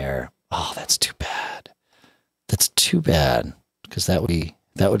in there. Oh, that's too bad. That's too bad, because that would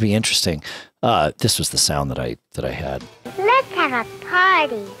be interesting. This was the sound that I had. Let's have a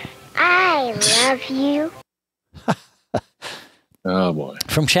party. I love you. Oh boy.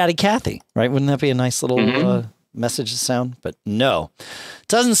 From Chatty Cathy, right? Wouldn't that be a nice little message sound? But no,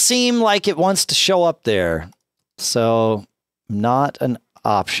 doesn't seem like it wants to show up there. So not an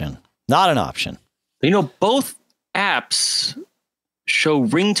option. Not an option. Both apps show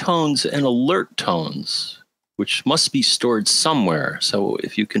ringtones and alert tones, which must be stored somewhere. So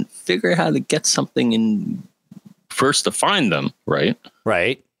if you can figure out how to get something in first to find them, right?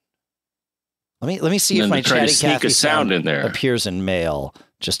 Right. Let me see if my Chatty Cathy sound in there appears in Mail,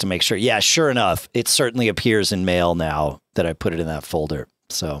 just to make sure. Yeah, sure enough, it certainly appears in Mail now that I put it in that folder.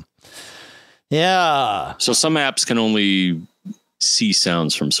 So, yeah. So some apps can only see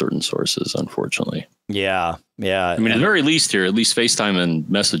sounds from certain sources, unfortunately. Yeah. I mean, at the very least here, at least FaceTime and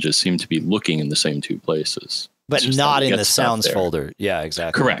Messages seem to be looking in the same two places. But not in the sounds folder. Yeah,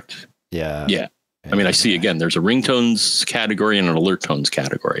 exactly. Correct. Yeah. Yeah. I mean, I see, again, there's a ringtones category and an alert tones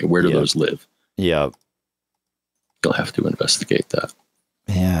category. Where do those live? Yeah. You'll have to investigate that.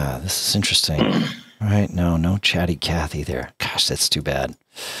 Yeah, this is interesting. All right. No Chatty Cathy there. Gosh, that's too bad.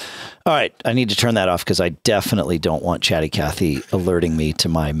 All right. I need to turn that off because I definitely don't want Chatty Cathy alerting me to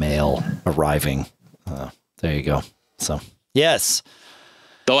my mail arriving. There you go. So, yes.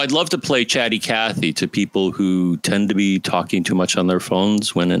 Though I'd love to play Chatty Cathy to people who tend to be talking too much on their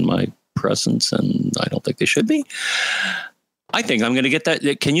phones when in my presence, and I don't think they should be. I think I'm going to get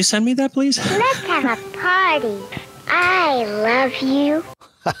that. Can you send me that, please? Let's have a party. I love you.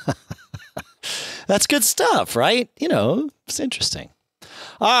 That's good stuff, right? It's interesting.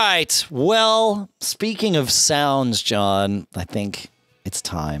 All right. Well, speaking of sounds, John, I think it's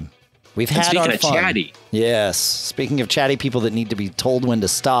time. We've had our fun. Speaking of chatty. Yes. Speaking of chatty people that need to be told when to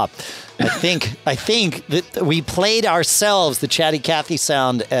stop, I think that we played ourselves the Chatty Cathy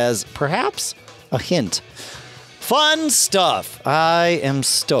sound as perhaps a hint. Fun stuff. I am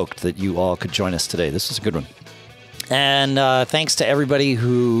stoked that you all could join us today. This was a good one. And thanks to everybody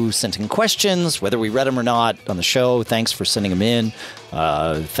who sent in questions, whether we read them or not on the show. Thanks for sending them in.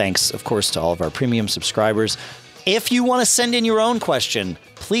 Thanks, of course, to all of our premium subscribers. If you want to send in your own question,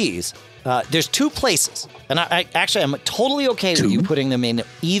 please There's two places, and I'm totally okay with you putting them in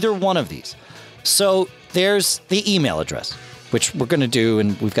either one of these. So there's the email address, which we're going to do,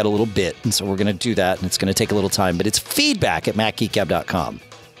 and we've got a little bit, and so we're going to do that, and it's going to take a little time, but it's feedback@macgeekgab.com.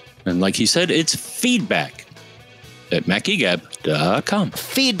 And like he said, it's feedback@macgeekgab.com.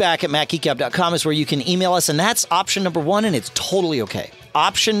 Feedback@macgeekgab.com is where you can email us, and that's option number 1, and it's totally okay.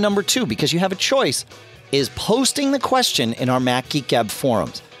 Option number 2, because you have a choice, is posting the question in our Mac Geek Gab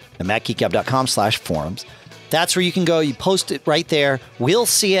forums at macgeekgab.com/forums. That's where you can go. You post it right there. We'll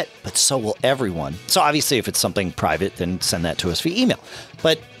see it, but so will everyone. So obviously, if it's something private, then send that to us via email.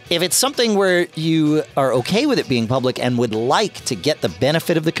 But if it's something where you are okay with it being public and would like to get the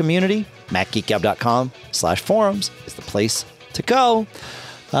benefit of the community, macgeekgab.com/forums is the place to go.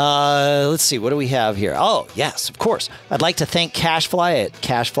 Let's see. What do we have here? Oh, yes, of course. I'd like to thank CacheFly at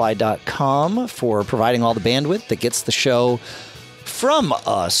cachefly.com for providing all the bandwidth that gets the show from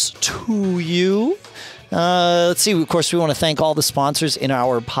us to you. Let's see. Of course, we want to thank all the sponsors in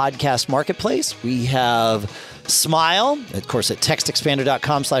our podcast marketplace. We have Smile, of course, at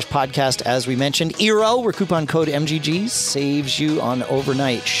textexpander.com/podcast, as we mentioned. Eero, where coupon code MGG saves you on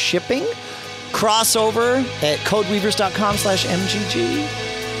overnight shipping. Crossover at codeweavers.com/MGG.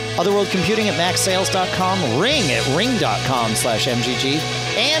 Otherworld Computing at maxsales.com. Ring at ring.com/MGG.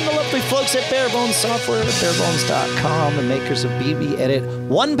 And the lovely folks at Barebones Software at barebones.com, the makers of BB Edit.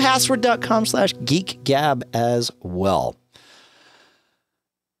 1password.com/geekgab as well.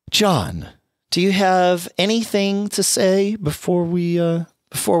 John, do you have anything to say before we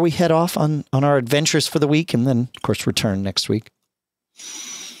head off on our adventures for the week and then, of course, return next week?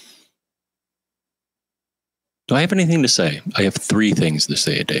 Do I have anything to say? I have 3 things to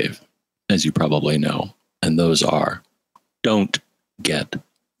say, Dave, as you probably know. And those are, don't get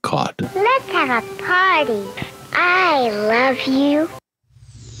caught. Let's have a party. I love you.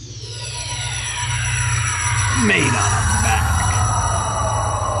 Made on a